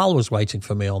 Niall was waiting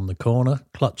for me on the corner,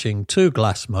 clutching 2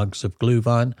 glass mugs of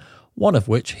glühwein, one of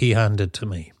which he handed to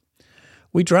me.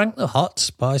 We drank the hot,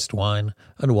 spiced wine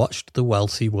and watched the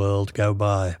wealthy world go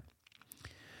by.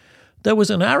 There was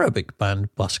an Arabic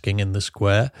band busking in the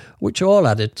square, which all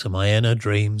added to my inner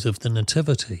dreams of the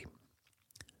Nativity.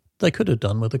 They could have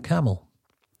done with a camel.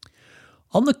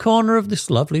 On the corner of this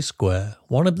lovely square,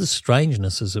 one of the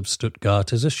strangenesses of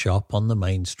Stuttgart is a shop on the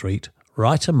main street,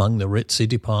 right among the ritzy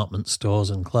department stores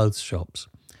and clothes shops.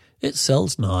 It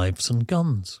sells knives and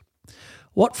guns.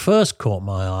 What first caught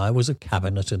my eye was a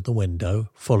cabinet in the window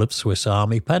full of Swiss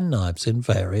Army penknives in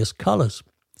various colours.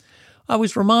 I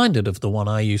was reminded of the one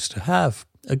I used to have,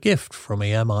 a gift from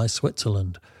EMI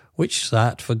Switzerland, which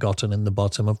sat forgotten in the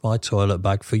bottom of my toilet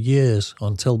bag for years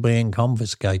until being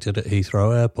confiscated at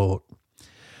Heathrow Airport.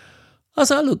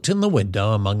 As I looked in the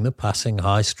window among the passing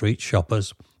high street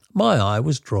shoppers, my eye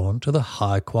was drawn to the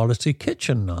high-quality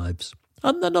kitchen knives,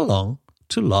 and then along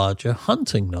to larger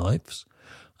hunting knives,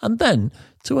 and then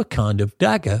to a kind of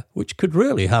dagger which could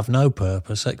really have no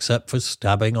purpose except for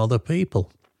stabbing other people.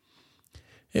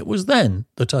 It was then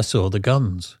that I saw the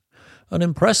guns, an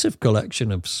impressive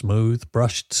collection of smooth,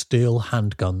 brushed steel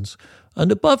handguns,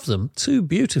 and above them 2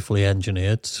 beautifully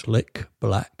engineered, slick,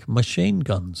 black machine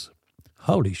guns.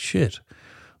 Holy shit.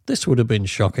 This would have been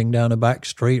shocking down a back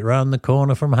street round the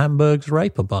corner from Hamburg's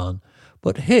Reeperbahn,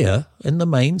 but here, in the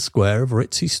main square of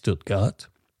ritzy Stuttgart.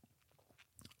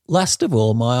 Last of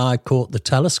all, my eye caught the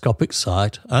telescopic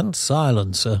sight and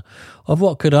silencer of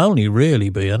what could only really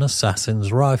be an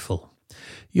assassin's rifle.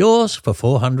 Yours for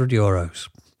 €400.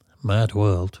 Mad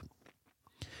world.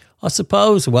 I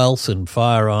suppose wealth and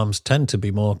firearms tend to be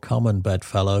more common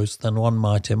bedfellows than one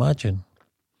might imagine.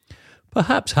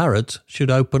 Perhaps Harrods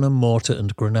should open a mortar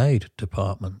and grenade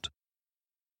department.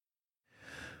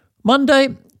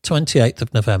 Monday, 28th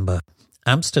of November,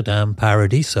 Amsterdam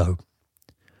Paradiso.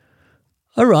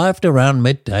 Arrived around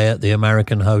midday at the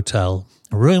American Hotel.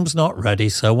 Room's not ready,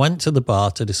 so went to the bar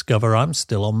to discover I'm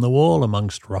still on the wall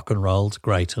amongst rock and roll's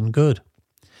great and good.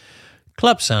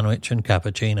 Club sandwich and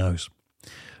cappuccinos.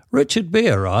 Richard B.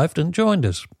 arrived and joined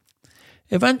us.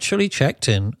 Eventually checked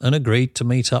in and agreed to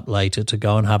meet up later to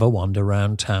go and have a wander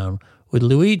round town with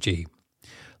Luigi.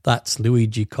 That's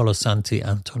Luigi Colasanti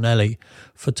Antonelli,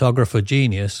 photographer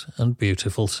genius and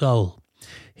beautiful soul.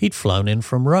 He'd flown in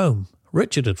from Rome.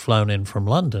 Richard had flown in from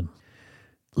London.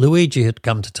 Luigi had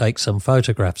come to take some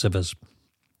photographs of us.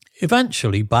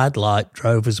 Eventually, bad light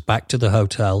drove us back to the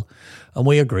hotel, and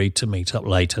we agreed to meet up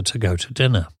later to go to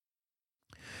dinner.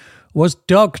 Was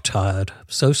dog-tired,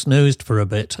 so snoozed for a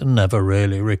bit and never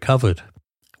really recovered.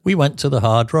 We went to the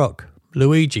Hard Rock.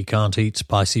 Luigi can't eat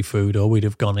spicy food or we'd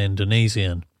have gone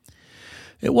Indonesian.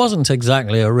 It wasn't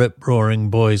exactly a rip-roaring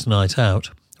boys' night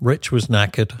out. Rich was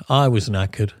knackered, I was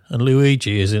knackered, and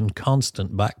Luigi is in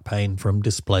constant back pain from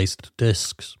displaced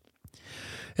discs.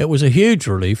 It was a huge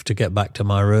relief to get back to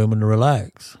my room and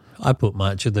relax. I put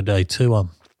Match of the Day 2 on.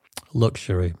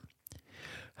 Luxury.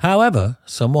 However,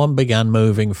 someone began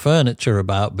moving furniture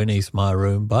about beneath my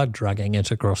room by dragging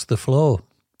it across the floor.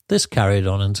 This carried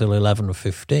on until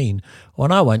 11:15,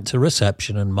 when I went to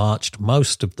reception and marched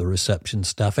most of the reception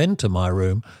staff into my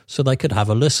room so they could have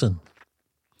a listen.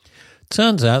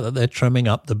 Turns out that they're trimming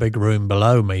up the big room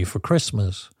below me for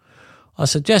Christmas. I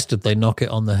suggested they knock it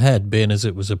on the head, being as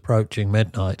it was approaching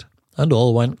midnight, and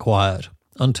all went quiet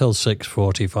until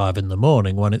 6:45 in the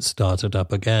morning when it started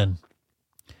up again.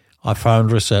 I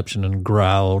phoned reception and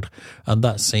growled, and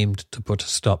that seemed to put a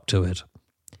stop to it.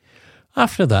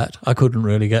 After that, I couldn't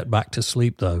really get back to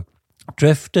sleep, though.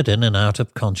 Drifted in and out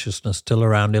of consciousness till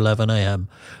around 11 a.m,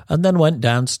 and then went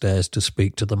downstairs to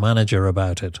speak to the manager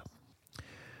about it.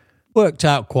 Worked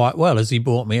out quite well as he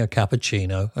bought me a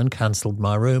cappuccino and cancelled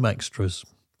my room extras.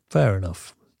 Fair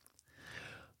enough.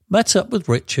 Met up with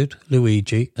Richard,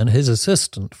 Luigi and his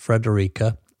assistant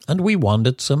Frederica, and we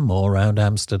wandered some more round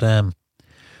Amsterdam.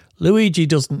 Luigi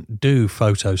doesn't do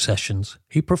photo sessions.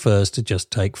 He prefers to just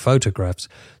take photographs,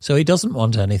 so he doesn't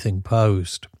want anything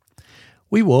posed.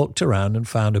 We walked around and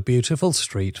found a beautiful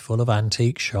street full of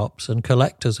antique shops and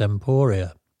collectors'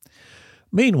 emporia.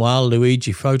 Meanwhile,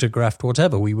 Luigi photographed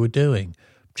whatever we were doing,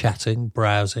 chatting,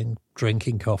 browsing,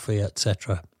 drinking coffee,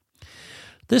 etc.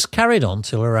 This carried on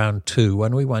till around 2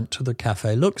 when we went to the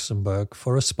Café Luxembourg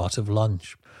for a spot of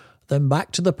lunch, then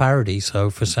back to the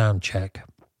Paradiso for sound check.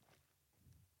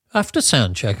 After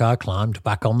sound check, I climbed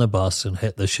back on the bus and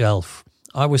hit the shelf.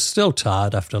 I was still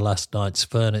tired after last night's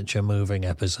furniture moving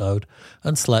episode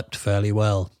and slept fairly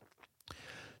well.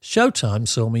 Showtime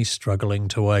saw me struggling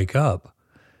to wake up.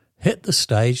 Hit the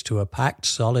stage to a packed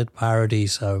solid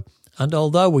Paradiso, and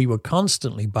although we were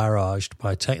constantly barraged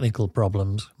by technical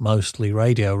problems, mostly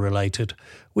radio-related,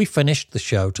 we finished the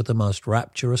show to the most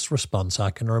rapturous response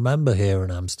I can remember here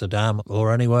in Amsterdam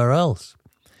or anywhere else.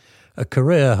 A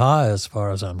career high as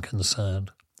far as I'm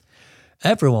concerned.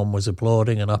 Everyone was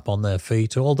applauding and up on their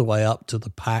feet all the way up to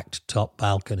the packed top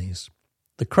balconies.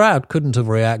 The crowd couldn't have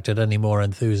reacted any more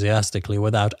enthusiastically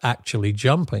without actually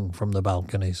jumping from the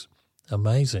balconies.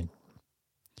 Amazing.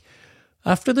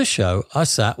 After the show, I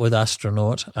sat with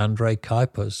astronaut Andrei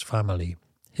Kuiper's family.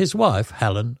 His wife,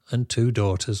 Helen, and 2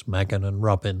 daughters, Megan and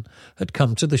Robin, had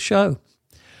come to the show.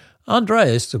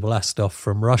 Andrei is to blast off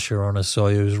from Russia on a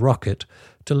Soyuz rocket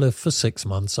to live for 6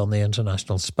 months on the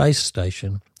International Space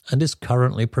Station and is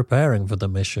currently preparing for the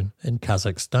mission in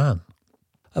Kazakhstan.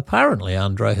 Apparently,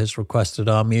 Andrei has requested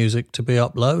our music to be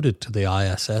uploaded to the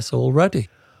ISS already.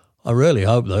 I really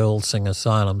hope they all sing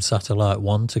Asylum Satellite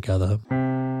 1 together.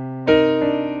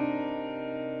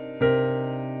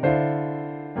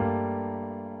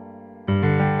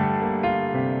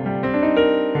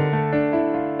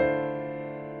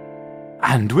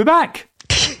 And we're back.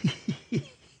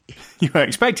 You weren't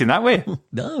expecting that, were you?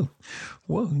 No.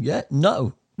 Well, yeah,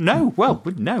 no. No, well,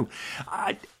 no.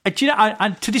 Do you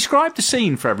know, to describe the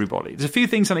scene for everybody, there's a few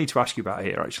things I need to ask you about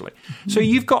here, actually. So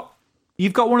you've got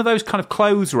one of those kind of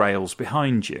clothes rails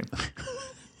behind you,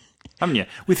 haven't you?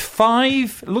 With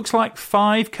it looks like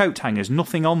 5 coat hangers,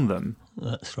 nothing on them.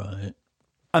 That's right.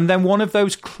 And then one of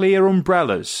those clear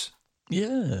umbrellas.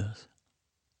 Yes.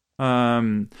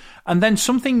 And then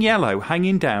something yellow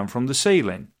hanging down from the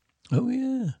ceiling. Oh,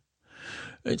 yeah.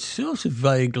 It's sort of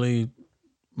vaguely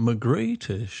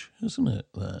Magritte-ish, isn't it?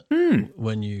 That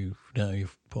when you've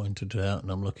pointed it out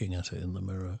and I'm looking at it in the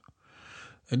mirror,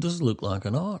 it does look like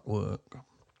an artwork.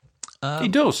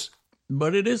 It does,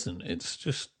 but it isn't. It's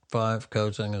just 5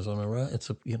 coat hangers on a rail. It's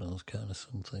it's kind of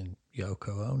something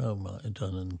Yoko Ono might have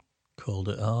done and called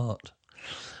it art.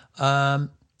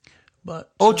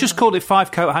 Or just called it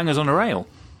 5 coat hangers on a rail.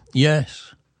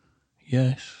 Yes.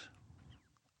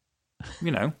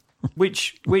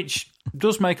 Which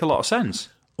does make a lot of sense.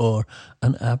 Or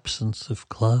an absence of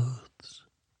clothes.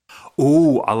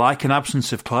 Oh, I like an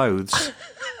absence of clothes.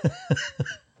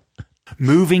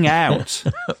 Moving out.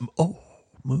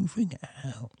 Moving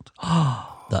out.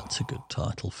 That's a good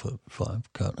title for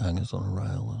 5 coat hangers on a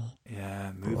rail.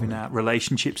 Yeah, moving out.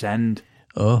 Relationships end.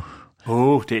 Oh,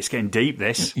 it's getting deep,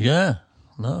 this. yeah.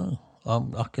 No.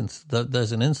 I can.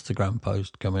 There's an Instagram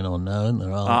post coming on now, isn't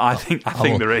there? I think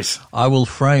there is. I will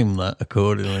frame that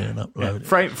accordingly and upload it.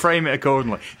 Frame it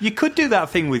accordingly. You could do that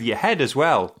thing with your head as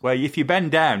well, where if you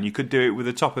bend down, you could do it with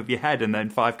the top of your head and then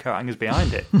 5 coat hangers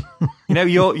behind it.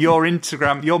 Your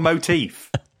Instagram, your motif,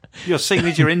 your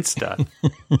signature Insta.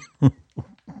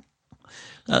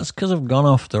 That's because I've gone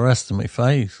off the rest of my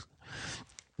face.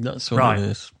 That's what it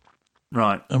is.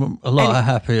 Right. I'm a lot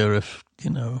happier if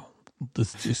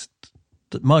there's just.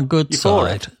 My good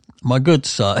side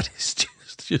is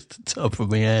just the top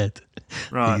of my head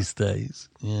these days.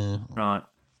 Yeah. Right.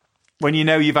 When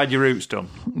you've had your roots done.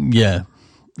 Yeah.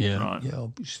 Right. Yeah,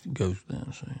 obviously goes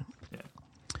down. So. Yeah.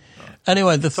 Right.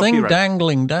 Anyway, the thing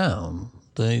dangling down,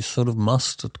 the sort of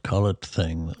mustard-coloured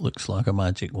thing that looks like a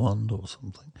magic wand or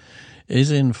something, is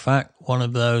in fact one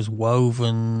of those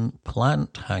woven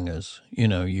plant hangers.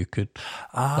 You could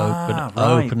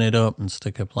open it up and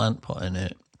stick a plant pot in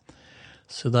it.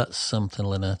 So that's something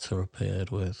Lynetta appeared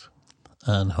with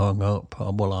and hung up.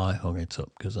 Well, I hung it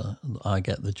up because I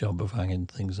get the job of hanging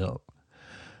things up.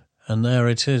 And there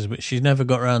it is, but she's never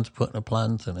got around to putting a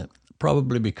plant in it,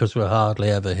 probably because we're hardly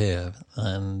ever here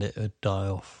and it would die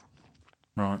off.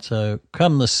 Right. So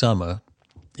come the summer,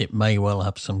 it may well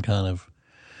have some kind of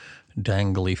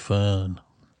dangly fern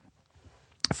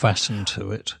fastened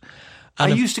to it.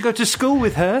 And I used to go to school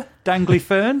with her, dangly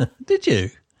fern. Did you?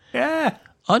 Yeah.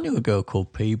 I knew a girl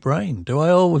called P. Brain. Do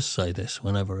I always say this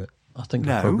whenever I think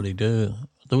I probably do.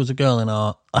 There was a girl in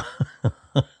our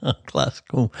class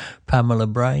called Pamela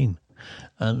Brain,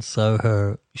 and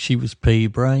so she was P.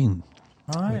 Brain,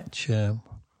 right? Which her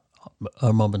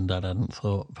mum and dad hadn't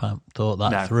thought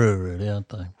that through, really, had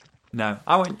they? No,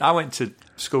 I went to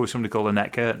school with somebody called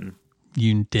Annette Curtin.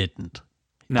 You didn't?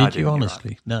 No, Did you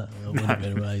honestly? Right. No, that would have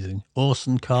been amazing.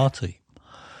 Orson Carty.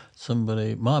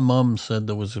 My mum said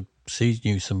she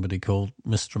knew somebody called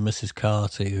Mr. and Mrs.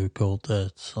 Carty who called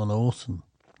their son Orson.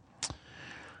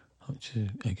 Which,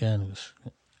 again, was...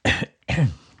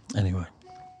 Anyway.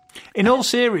 In all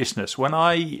seriousness, when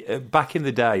back in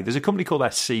the day, there's a company called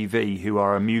SCV who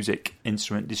are a music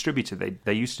instrument distributor.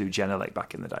 They used to do Genelec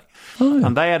back in the day. Oh, yeah.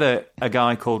 And they had a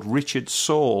guy called Richard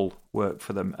Saul work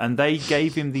for them, and they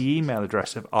gave him the email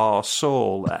address of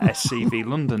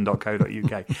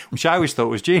rsaul@scvlondon.co.uk, which I always thought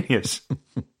was genius.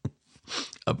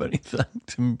 I bet he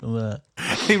thanked him for that.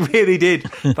 He really did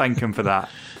thank him for that.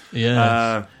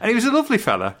 Yeah. And he was a lovely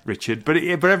fella, Richard, but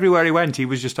everywhere he went, he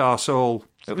was just Rsaul.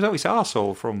 It was always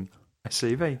Rsaul from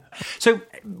SCV. So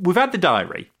we've had the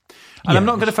diary, and I'm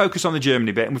not going to focus on the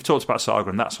Germany bit, and we've talked about SAGA,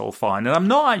 and that's all fine. And I'm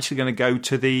not actually going to go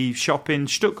to the shop in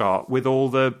Stuttgart with all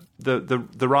the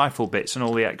rifle bits and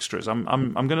all the extras. I'm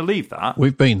going to leave that.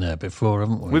 We've been there before,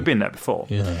 haven't we? We've been there before.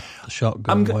 Yeah, the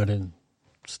shotgun wedding.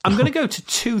 I'm going to go to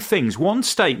 2 things, one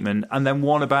statement and then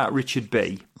one about Richard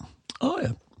B. Oh,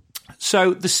 yeah.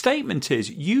 So the statement is,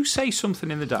 you say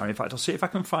something in the diary. In fact, I'll see if I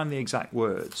can find the exact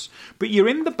words. But you're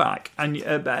in the back and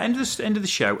at the end of the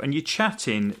show, and you're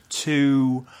chatting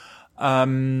to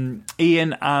Ian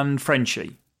and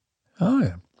Frenchie. Oh,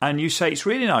 yeah. And you say it's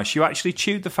really nice. You actually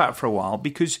chewed the fat for a while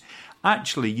because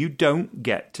actually you don't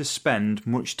get to spend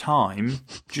much time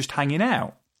just hanging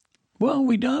out. Well,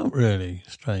 we don't really,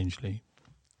 strangely.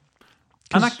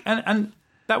 And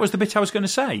that was the bit I was going to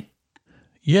say.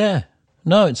 Yeah.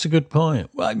 No, it's a good point.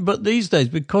 But these days,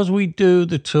 because we do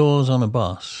the tours on a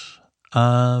bus,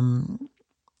 and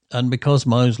and because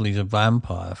Mosley's a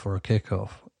vampire for a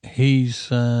kickoff,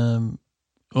 he's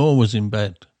always in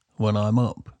bed when I'm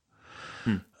up,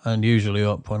 and usually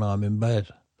up when I'm in bed.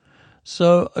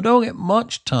 So I don't get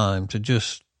much time to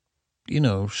just,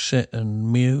 sit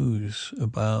and muse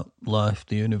about life,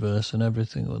 the universe, and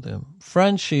everything with him.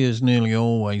 Frenchie is nearly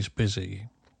always busy.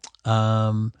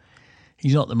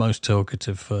 He's not the most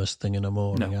talkative first thing in the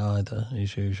morning either.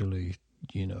 He's usually,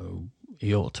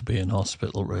 he ought to be in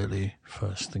hospital really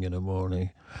first thing in the morning.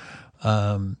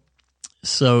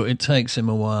 So it takes him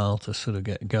a while to sort of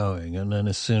get going. And then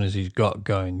as soon as he's got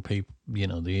going, people, the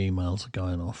emails are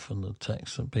going off and the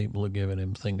texts and people are giving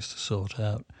him things to sort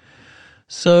out.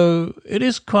 So it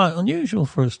is quite unusual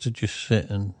for us to just sit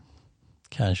and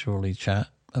casually chat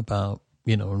about,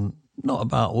 not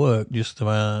about work, just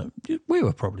about, we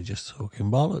were probably just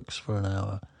talking bollocks for an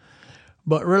hour,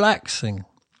 but relaxing.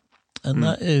 And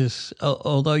that is,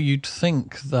 although you'd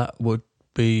think that would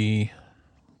be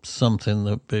something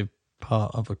that would be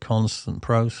part of a constant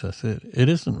process, it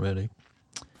isn't really.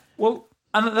 Well,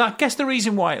 and I guess the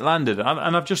reason why it landed,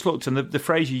 and I've just looked, and the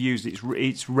phrase you used,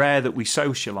 it's rare that we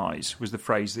socialise, was the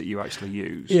phrase that you actually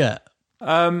used. Yeah.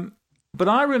 But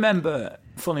I remember,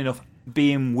 funnily enough,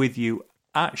 being with you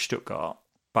at Stuttgart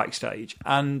backstage,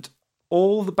 and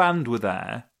all the band were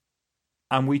there,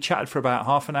 and we chatted for about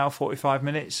half an hour, 45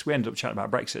 minutes. We ended up chatting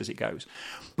about Brexit as it goes.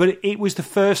 But it was the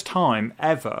first time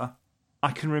ever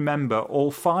I can remember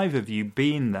all five of you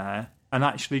being there and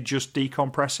actually just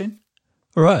decompressing.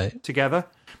 Right. Together.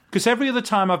 Because every other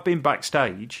time I've been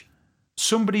backstage,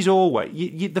 somebody's always...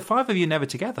 the five of you are never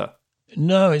together.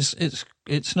 No,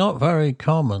 it's not very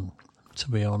common,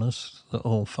 to be honest. That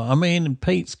all five. I mean,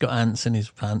 Pete's got ants in his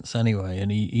pants anyway,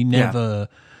 and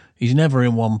he's never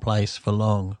in one place for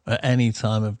long at any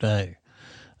time of day.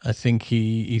 I think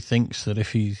he thinks that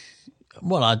if he's...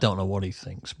 Well, I don't know what he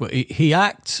thinks, but he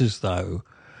acts as though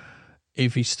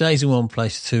if he stays in one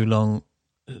place too long,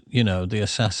 the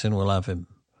assassin will have him.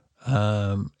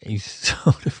 He's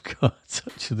sort of got a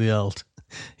touch of the old.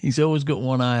 He's always got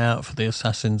one eye out for the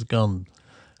assassin's gun,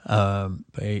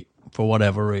 but for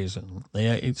whatever reason,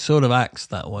 it sort of acts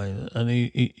that way, and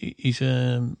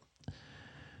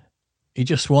he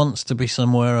just wants to be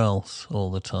somewhere else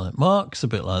all the time. Mark's a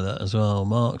bit like that as well.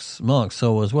 Mark's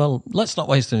always, well, let's not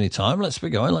waste any time. Let's be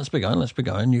going.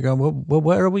 You go, well,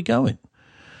 where are we going?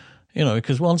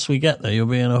 Because once we get there, you'll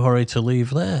be in a hurry to leave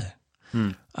there.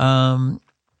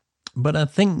 But I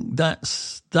think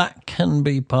that can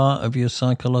be part of your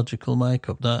psychological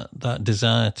makeup, that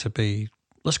desire to be,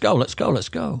 let's go.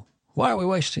 Why are we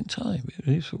wasting time?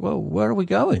 He said, well, where are we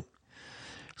going?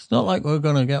 It's not like we're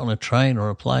going to get on a train or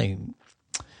a plane.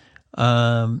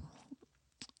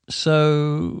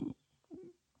 So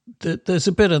there's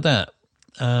a bit of that.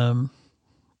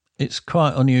 It's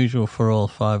quite unusual for all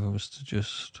five of us to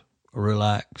just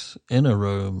relax in a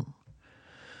room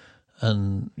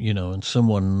and, and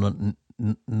someone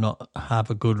not have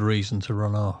a good reason to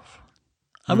run off.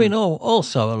 I mean,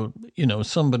 also,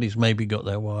 somebody's maybe got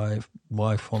their wife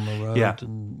on the road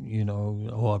and,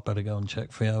 I'd better go and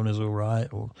check Fiona's all right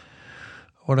or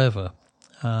whatever.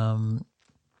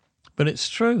 But it's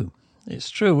true.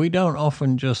 We don't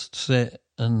often just sit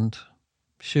and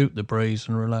shoot the breeze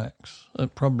and relax.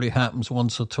 It probably happens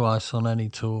once or twice on any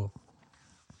tour.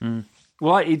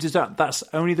 Well, that's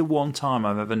only the one time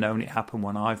I've ever known it happen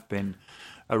when I've been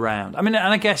around. I mean,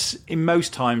 and I guess in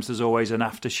most times there's always an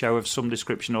after show of some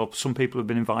description, or some people have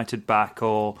been invited back,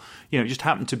 or it just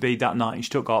happened to be that night in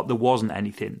Stuttgart there wasn't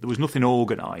anything. There was nothing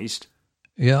organised.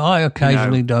 Yeah, I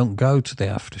occasionally don't go to the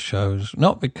after shows,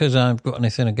 not because I've got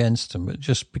anything against them, but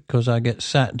just because I get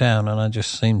sat down and I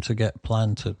just seem to get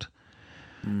planted.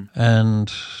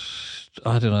 And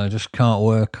I don't know, I just can't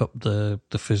work up the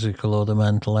physical or the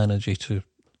mental energy to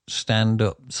stand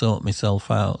up, sort myself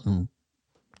out and,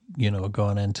 go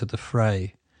and enter the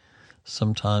fray.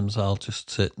 Sometimes I'll just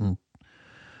sit and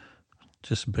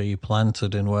just be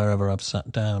planted in wherever I've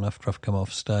sat down after I've come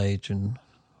off stage. And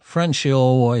Frenchie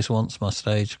always wants my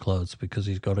stage clothes because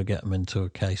he's got to get them into a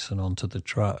case and onto the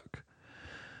truck.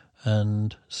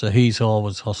 And so he's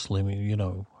always hustling me,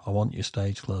 I want your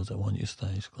stage clothes.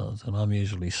 And I'm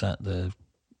usually sat there,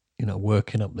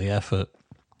 working up the effort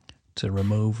to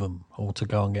remove them or to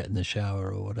go and get in the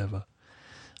shower or whatever.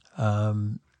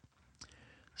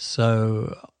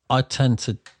 So I tend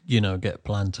to, get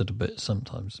planted a bit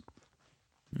sometimes.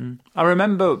 I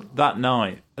remember that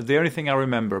night, the only thing I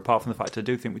remember, apart from the fact I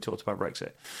do think we talked about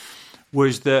Brexit,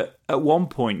 was that at one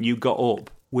point you got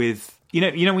up with,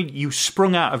 when you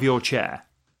sprung out of your chair.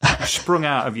 And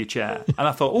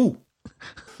I thought, oh.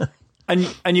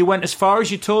 And you went as far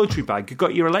as your toiletry bag. You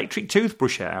got your electric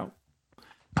toothbrush out.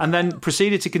 and then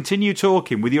proceeded to continue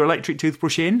talking with your electric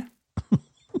toothbrush in.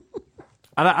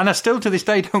 And I still to this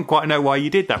day don't quite know why you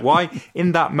did that. Why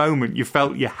in that moment you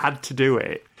felt you had to do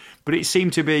it. But it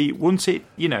seemed to be once you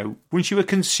were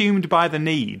consumed by the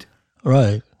need.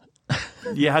 Right.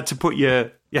 You had to put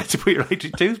your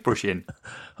electric toothbrush in.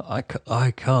 I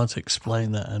can't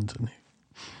explain that, Anthony.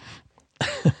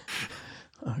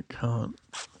 I can't.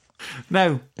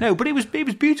 No, but it was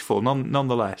beautiful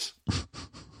nonetheless.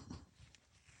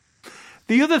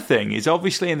 The other thing is,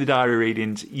 obviously, in the diary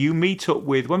readings, you meet up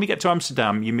with, when we get to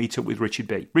Amsterdam, you meet up with Richard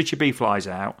B. Richard B flies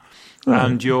out,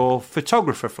 and your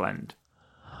photographer friend.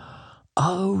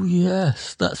 Oh,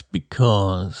 yes, that's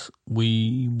because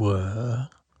we were...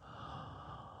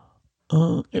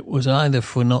 it was either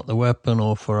for Not the Weapon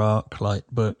or for Arclight,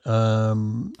 but...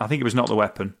 I think it was Not the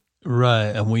Weapon. Right,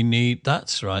 and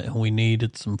that's right, and we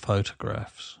needed some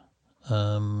photographs.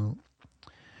 And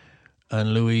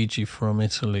Luigi from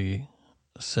Italy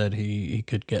said he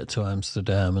could get to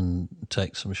Amsterdam and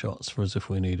take some shots for us if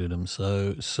we needed them.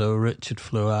 So Richard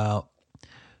flew out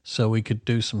so we could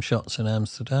do some shots in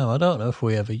Amsterdam. I don't know if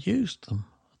we ever used them.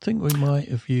 I think we might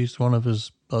have used one of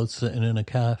us both sitting in a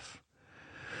cafe.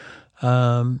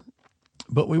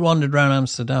 But we wandered around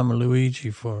Amsterdam with Luigi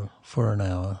for an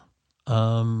hour.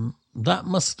 That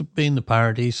must have been the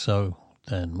Paradiso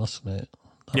then, mustn't it?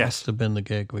 That Yes. must have been the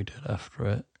gig we did after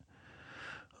it.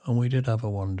 And we did have a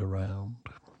wander round.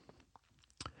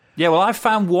 Yeah, well, I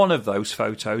found one of those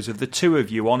photos of the two of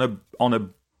you on a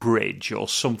bridge or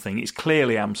something. It's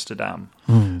clearly Amsterdam.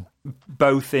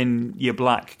 Both in your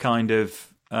black kind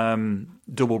of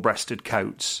double-breasted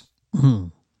coats.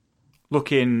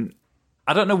 Looking,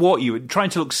 I don't know what you were,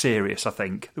 trying to look serious, I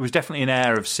think. There was definitely an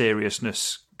air of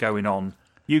seriousness going on.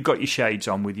 You got your shades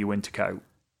on with your winter coat.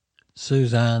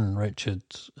 Suzanne,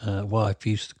 Richard's wife,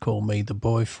 used to call me the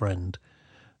boyfriend.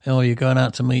 Oh, you're going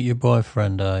out to meet your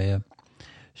boyfriend, are you?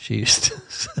 She used to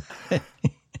say.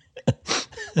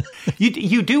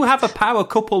 You do have a power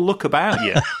couple look about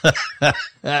you.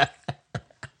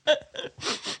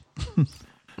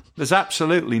 There's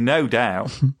absolutely no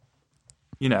doubt.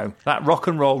 You know, that rock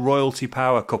and roll royalty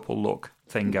power couple look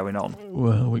thing going on.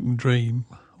 Well, we can dream.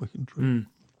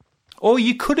 Or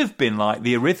you could have been like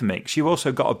the Eurythmics. You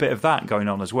also got a bit of that going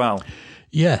on as well.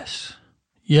 Yes.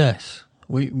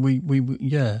 We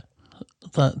yeah.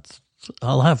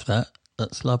 I'll have that.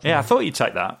 That's lovely. Yeah, I thought you'd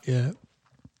take that. Yeah.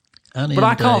 Annie But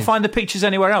I and can't Dave. find the pictures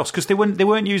anywhere else because they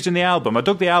weren't used in the album. I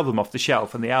dug the album off the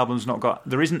shelf and the album's not got...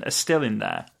 There isn't a still in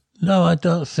there. No, I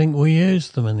don't think we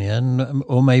used them in the end.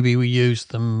 Or maybe we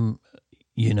used them,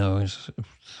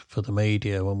 for the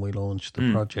media when we launched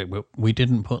the project. But we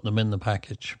didn't put them in the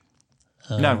package.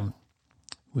 No.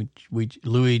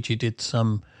 Luigi did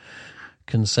some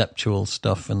conceptual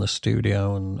stuff in the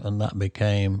studio, and that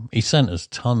became... He sent us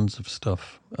tons of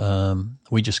stuff.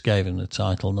 We just gave him the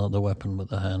title, Not the Weapon but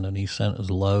the Hand, and he sent us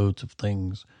loads of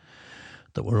things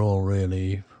that were all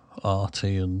really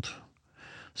arty and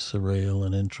surreal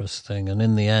and interesting. And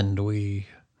in the end,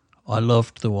 I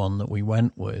loved the one that we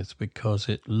went with because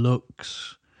it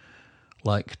looks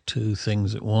like two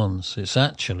things at once. It's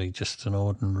actually just an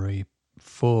ordinary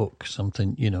fork,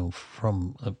 something,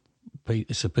 from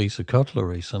it's a piece of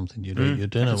cutlery, something you'd eat your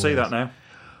dinner I can see with. that now.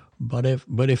 But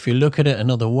if you look at it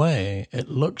another way, it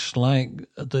looks like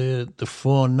the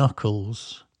four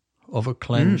knuckles of a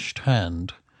clenched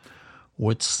hand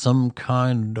with some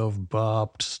kind of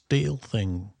barbed steel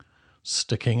thing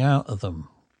sticking out of them.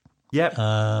 Yep.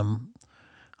 And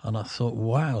I thought,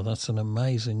 wow, that's an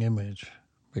amazing image,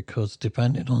 because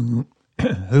depending on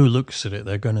who looks at it,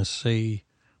 they're going to see,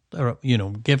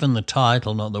 given the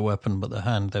title, Not the Weapon but the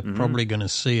Hand, they're probably going to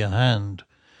see a hand,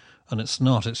 and it's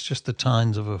not. It's just the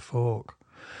tines of a fork.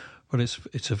 But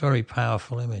it's a very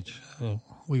powerful image.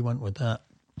 We went with that.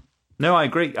 No, I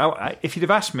agree. If you'd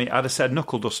have asked me, I'd have said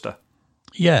knuckle duster.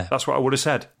 Yeah. That's what I would have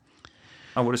said.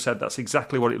 I would have said that's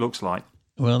exactly what it looks like.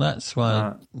 Well, that's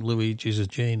why Luigi's a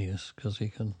genius, because he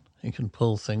can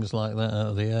pull things like that out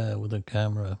of the air with a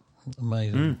camera.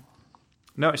 Amazing.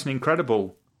 No, it's an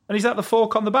incredible... And is that the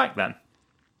fork on the back then?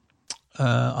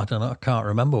 I don't know. I can't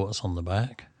remember what's on the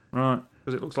back. Right,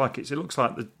 because it looks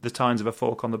like the tines of a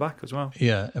fork on the back as well.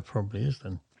 Yeah, it probably is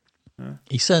then. Yeah.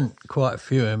 He sent quite a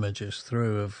few images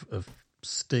through of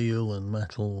steel and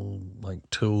metal, like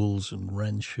tools and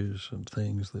wrenches and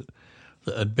things that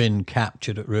had been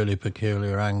captured at really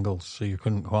peculiar angles, so you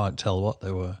couldn't quite tell what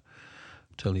they were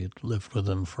till you'd lived with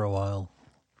them for a while.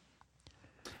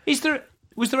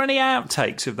 Was there any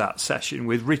outtakes of that session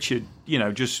with Richard,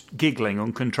 just giggling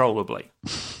uncontrollably,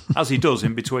 as he does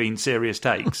in between serious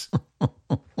takes?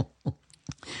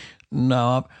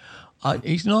 No,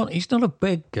 He's not a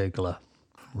big giggler,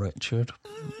 Richard.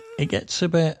 He gets a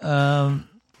bit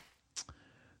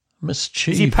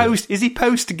mischievous. Is he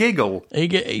post giggle?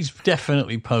 He's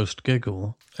definitely post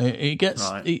giggle. He gets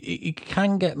Right. he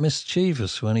can get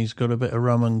mischievous when he's got a bit of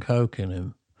rum and coke in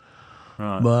him.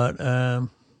 Right. But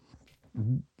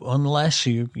unless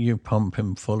you pump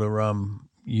him full of rum,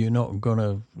 you're not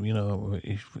gonna.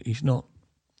 He's not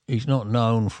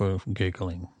known for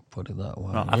giggling. Put it that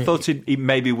way. Right. I thought he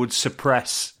maybe would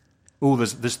suppress. Oh,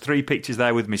 there's 3 pictures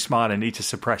there with me smiling. I need to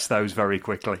suppress those very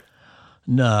quickly.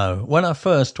 No. When I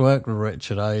first worked with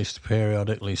Richard, I used to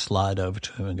periodically slide over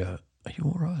to him and go, "Are you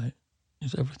all right?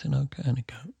 Is everything okay?" And he'd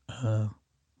go,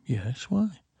 "Yes, why?"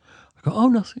 I go, "Oh,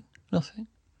 nothing.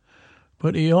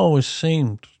 But he always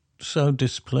seemed so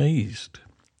displeased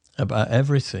about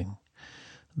everything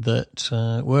that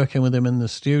working with him in the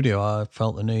studio, I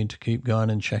felt the need to keep going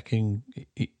and checking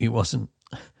he wasn't...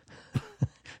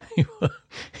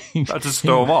 Had to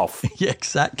storm off. Yeah,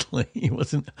 exactly. He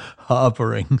wasn't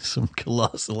harbouring some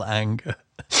colossal anger.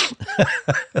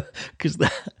 Because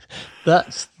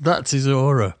that's his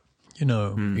aura,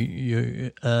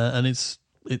 and it's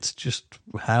just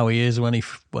how he is when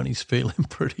he's feeling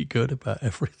pretty good about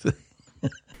everything.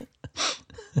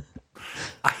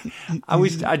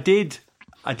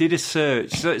 I did a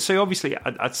search. So obviously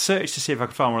I'd searched to see if I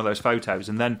could find one of those photos,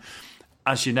 and then,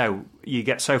 as you know, you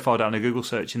get so far down a Google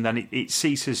search and then it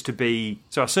ceases to be.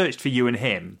 So I searched for you and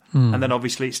him, and then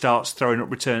obviously it starts throwing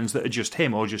up returns that are just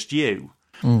him or just you.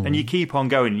 And you keep on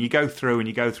going, and you go through and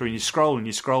you go through and you scroll and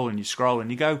you scroll and you scroll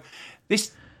and you go,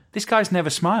 this guy's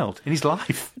never smiled in his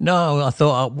life. No, I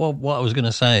thought what I was going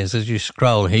to say is, as you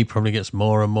scroll, he probably gets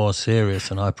more and more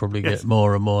serious, and I probably get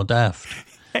more and more daft.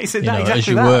 Exactly as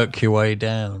you that. work your way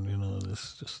down,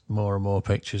 there's just more and more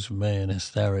pictures of me in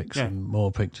hysterics, and more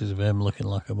pictures of him looking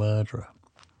like a murderer.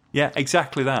 Yeah,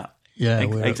 exactly that. Yeah,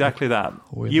 exactly that.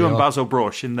 You and Basil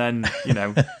Brush, and then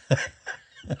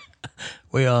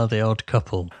we are the odd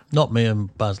couple. Not me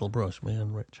and Basil Brush, me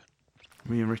and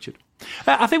Richard.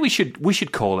 I think we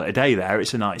should call it a day there. It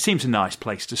seems a nice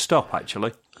place to stop,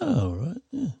 actually. Oh, right.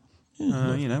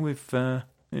 Yeah. We've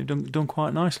done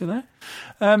quite nicely there.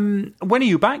 When are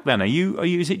you back then? Are you?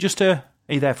 Is it just are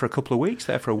you there for a couple of weeks?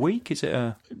 There for a week? Is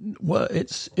it? Well,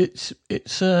 it's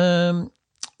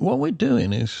what we're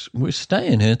doing is we're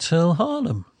staying here till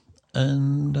Harlem,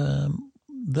 and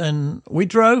then we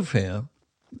drove here,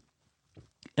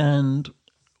 and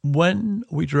when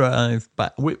we drive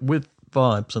back with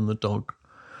Vibes and the dog,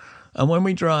 and when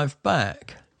we drive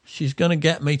back, she's going to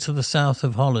get me to the south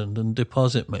of Holland and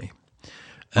deposit me.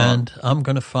 And I'm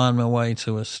going to find my way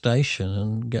to a station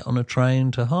and get on a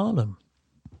train to Harlem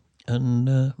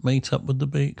and meet up with the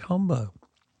Beat Combo.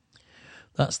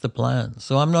 That's the plan.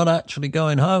 So I'm not actually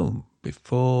going home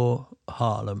before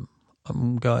Harlem.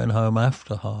 I'm going home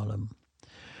after Harlem.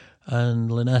 And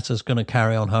Lynetta's going to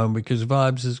carry on home because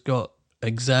Vibes has got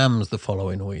exams the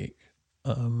following week.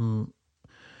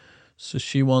 So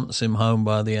she wants him home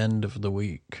by the end of the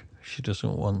week. She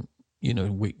doesn't want...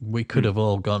 we could have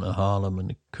all gone to Harlem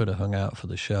and could have hung out for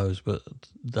the shows, but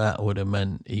that would have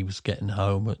meant he was getting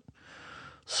home at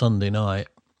Sunday night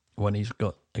when he's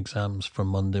got exams from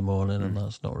Monday morning, and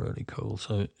that's not really cool.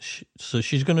 So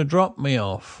she's going to drop me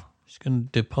off. She's going to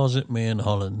deposit me in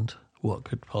Holland. What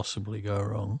could possibly go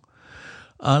wrong?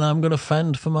 And I'm going to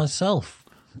fend for myself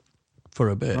for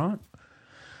a bit. Right.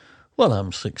 Well,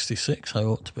 I'm 66. I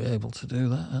ought to be able to do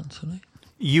that, Anthony.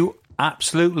 You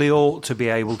absolutely ought to be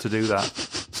able to do that,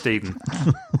 Stephen.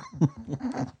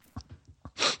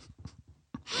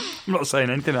 I'm not saying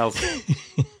anything else.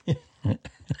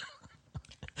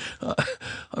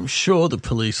 I'm sure the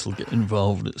police will get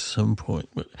involved at some point,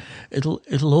 but it'll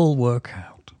all work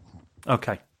out.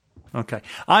 Okay.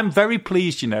 I'm very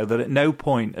pleased, that at no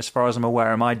point, as far as I'm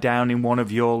aware, am I down in one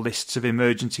of your lists of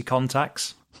emergency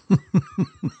contacts.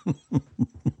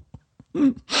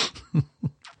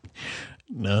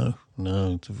 No.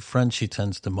 Frenchie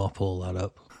tends to mop all that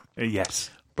up. Yes.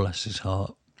 Bless his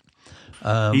heart.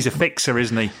 He's a fixer,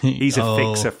 isn't he? He's a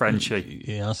fixer, Frenchie.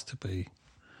 He has to be.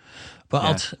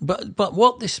 But but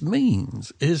what this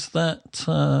means is that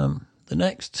the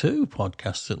next 2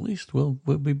 podcasts, at least, will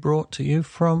be brought to you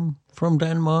from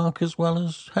Denmark as well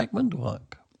as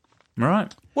Heckmondwike.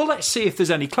 Right. Well, let's see if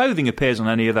there's any clothing appears on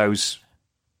any of those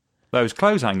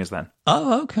clothes hangers then.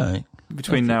 Oh, okay.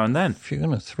 Between now and then. If you're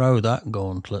going to throw that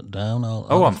gauntlet down,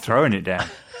 I'm throwing it down.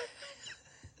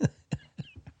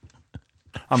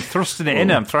 I'm thrusting it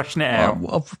in, I'm thrashing it out.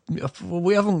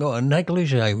 We haven't got a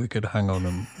negligee we could hang on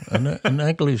them. A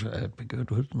negligee would be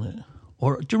good, wouldn't it?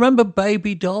 Or do you remember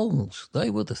baby dolls? They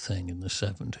were the thing in the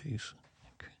 70s.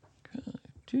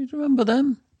 Do you remember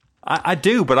them? I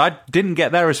do, but I didn't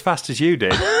get there as fast as you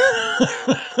did.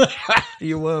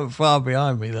 You weren't far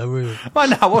behind me, though, were you? Well,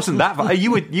 no, I wasn't that far.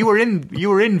 You were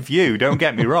in view. Don't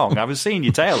get me wrong. I was seeing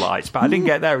your taillights, but I didn't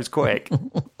get there as quick.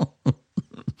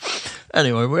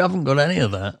 Anyway, we haven't got any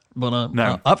of that. But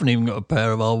No. I haven't even got a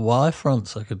pair of old Y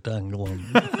fronts I could dangle on.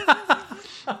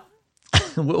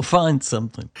 We'll find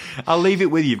something. I'll leave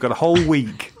it with you. You've got a whole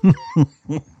week.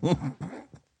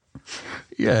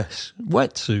 Yes,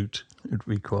 wetsuit would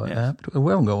be quite apt. We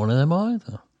haven't got one of them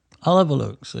either. I'll have a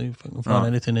look, see if I can find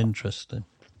anything interesting.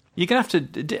 You're gonna have to.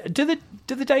 Do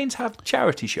the Danes have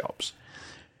charity shops?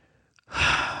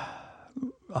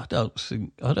 I don't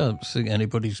think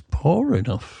anybody's poor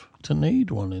enough to need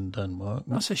one in Denmark.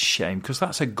 That's a shame because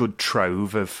that's a good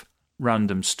trove of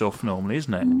random stuff normally,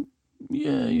 isn't it?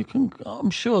 Yeah, you can.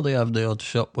 I'm sure they have the odd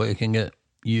shop where you can get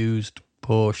used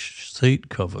Porsche seat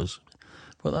covers,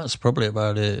 but that's probably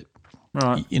about it.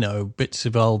 Right. You know, bits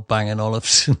of old Bang &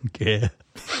 Olufsen gear.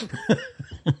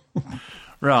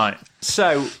 Right.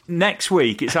 So next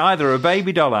week it's either a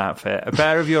baby doll outfit, a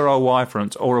pair of your old Y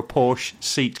fronts, or a Porsche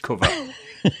seat cover.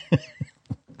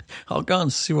 I'll go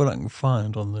and see what I can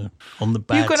find on the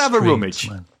bad You can have a streets, rummage.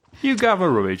 man. You can have a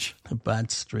rummage. The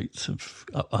bad streets of...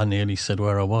 I nearly said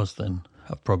where I was then.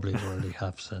 I probably already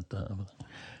have said that.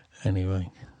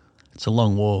 Anyway, it's a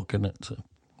long walk, isn't it?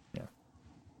 Yeah.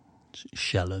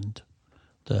 Shelland.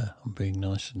 There, I'm being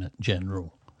nice and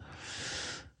general.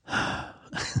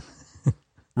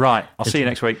 Right. I'll see you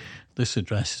next week. This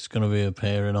address is going to be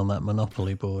appearing on that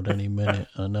Monopoly board any minute.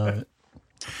 I know it.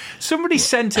 Somebody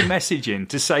sent a message in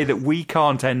to say that we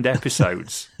can't end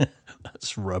episodes.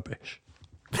 That's rubbish.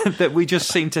 That we just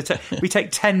seem to we take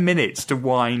 10 minutes to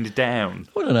wind down.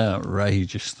 What an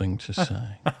outrageous thing to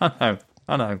say. I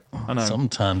know.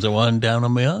 Sometimes I wind down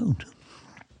on my own.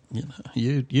 You know,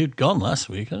 you'd gone last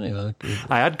week, hadn't you?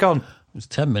 I had gone. It was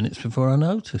 10 minutes before I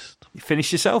noticed. You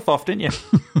finished yourself off, didn't you?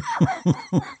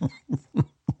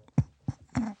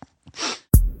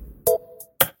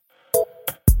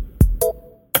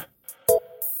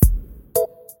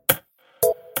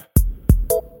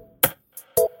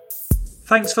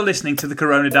 Thanks for listening to the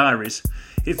Corona Diaries.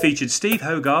 It featured Steve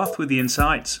Hogarth with the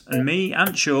insights and me,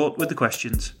 Ant Short, with the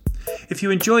questions. If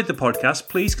you enjoyed the podcast,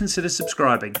 please consider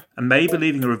subscribing and maybe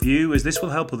leaving a review, as this will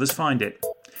help others find it.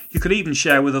 You could even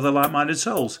share with other like-minded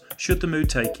souls, should the mood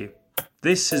take you.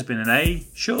 This has been an A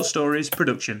Short Stories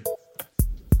production.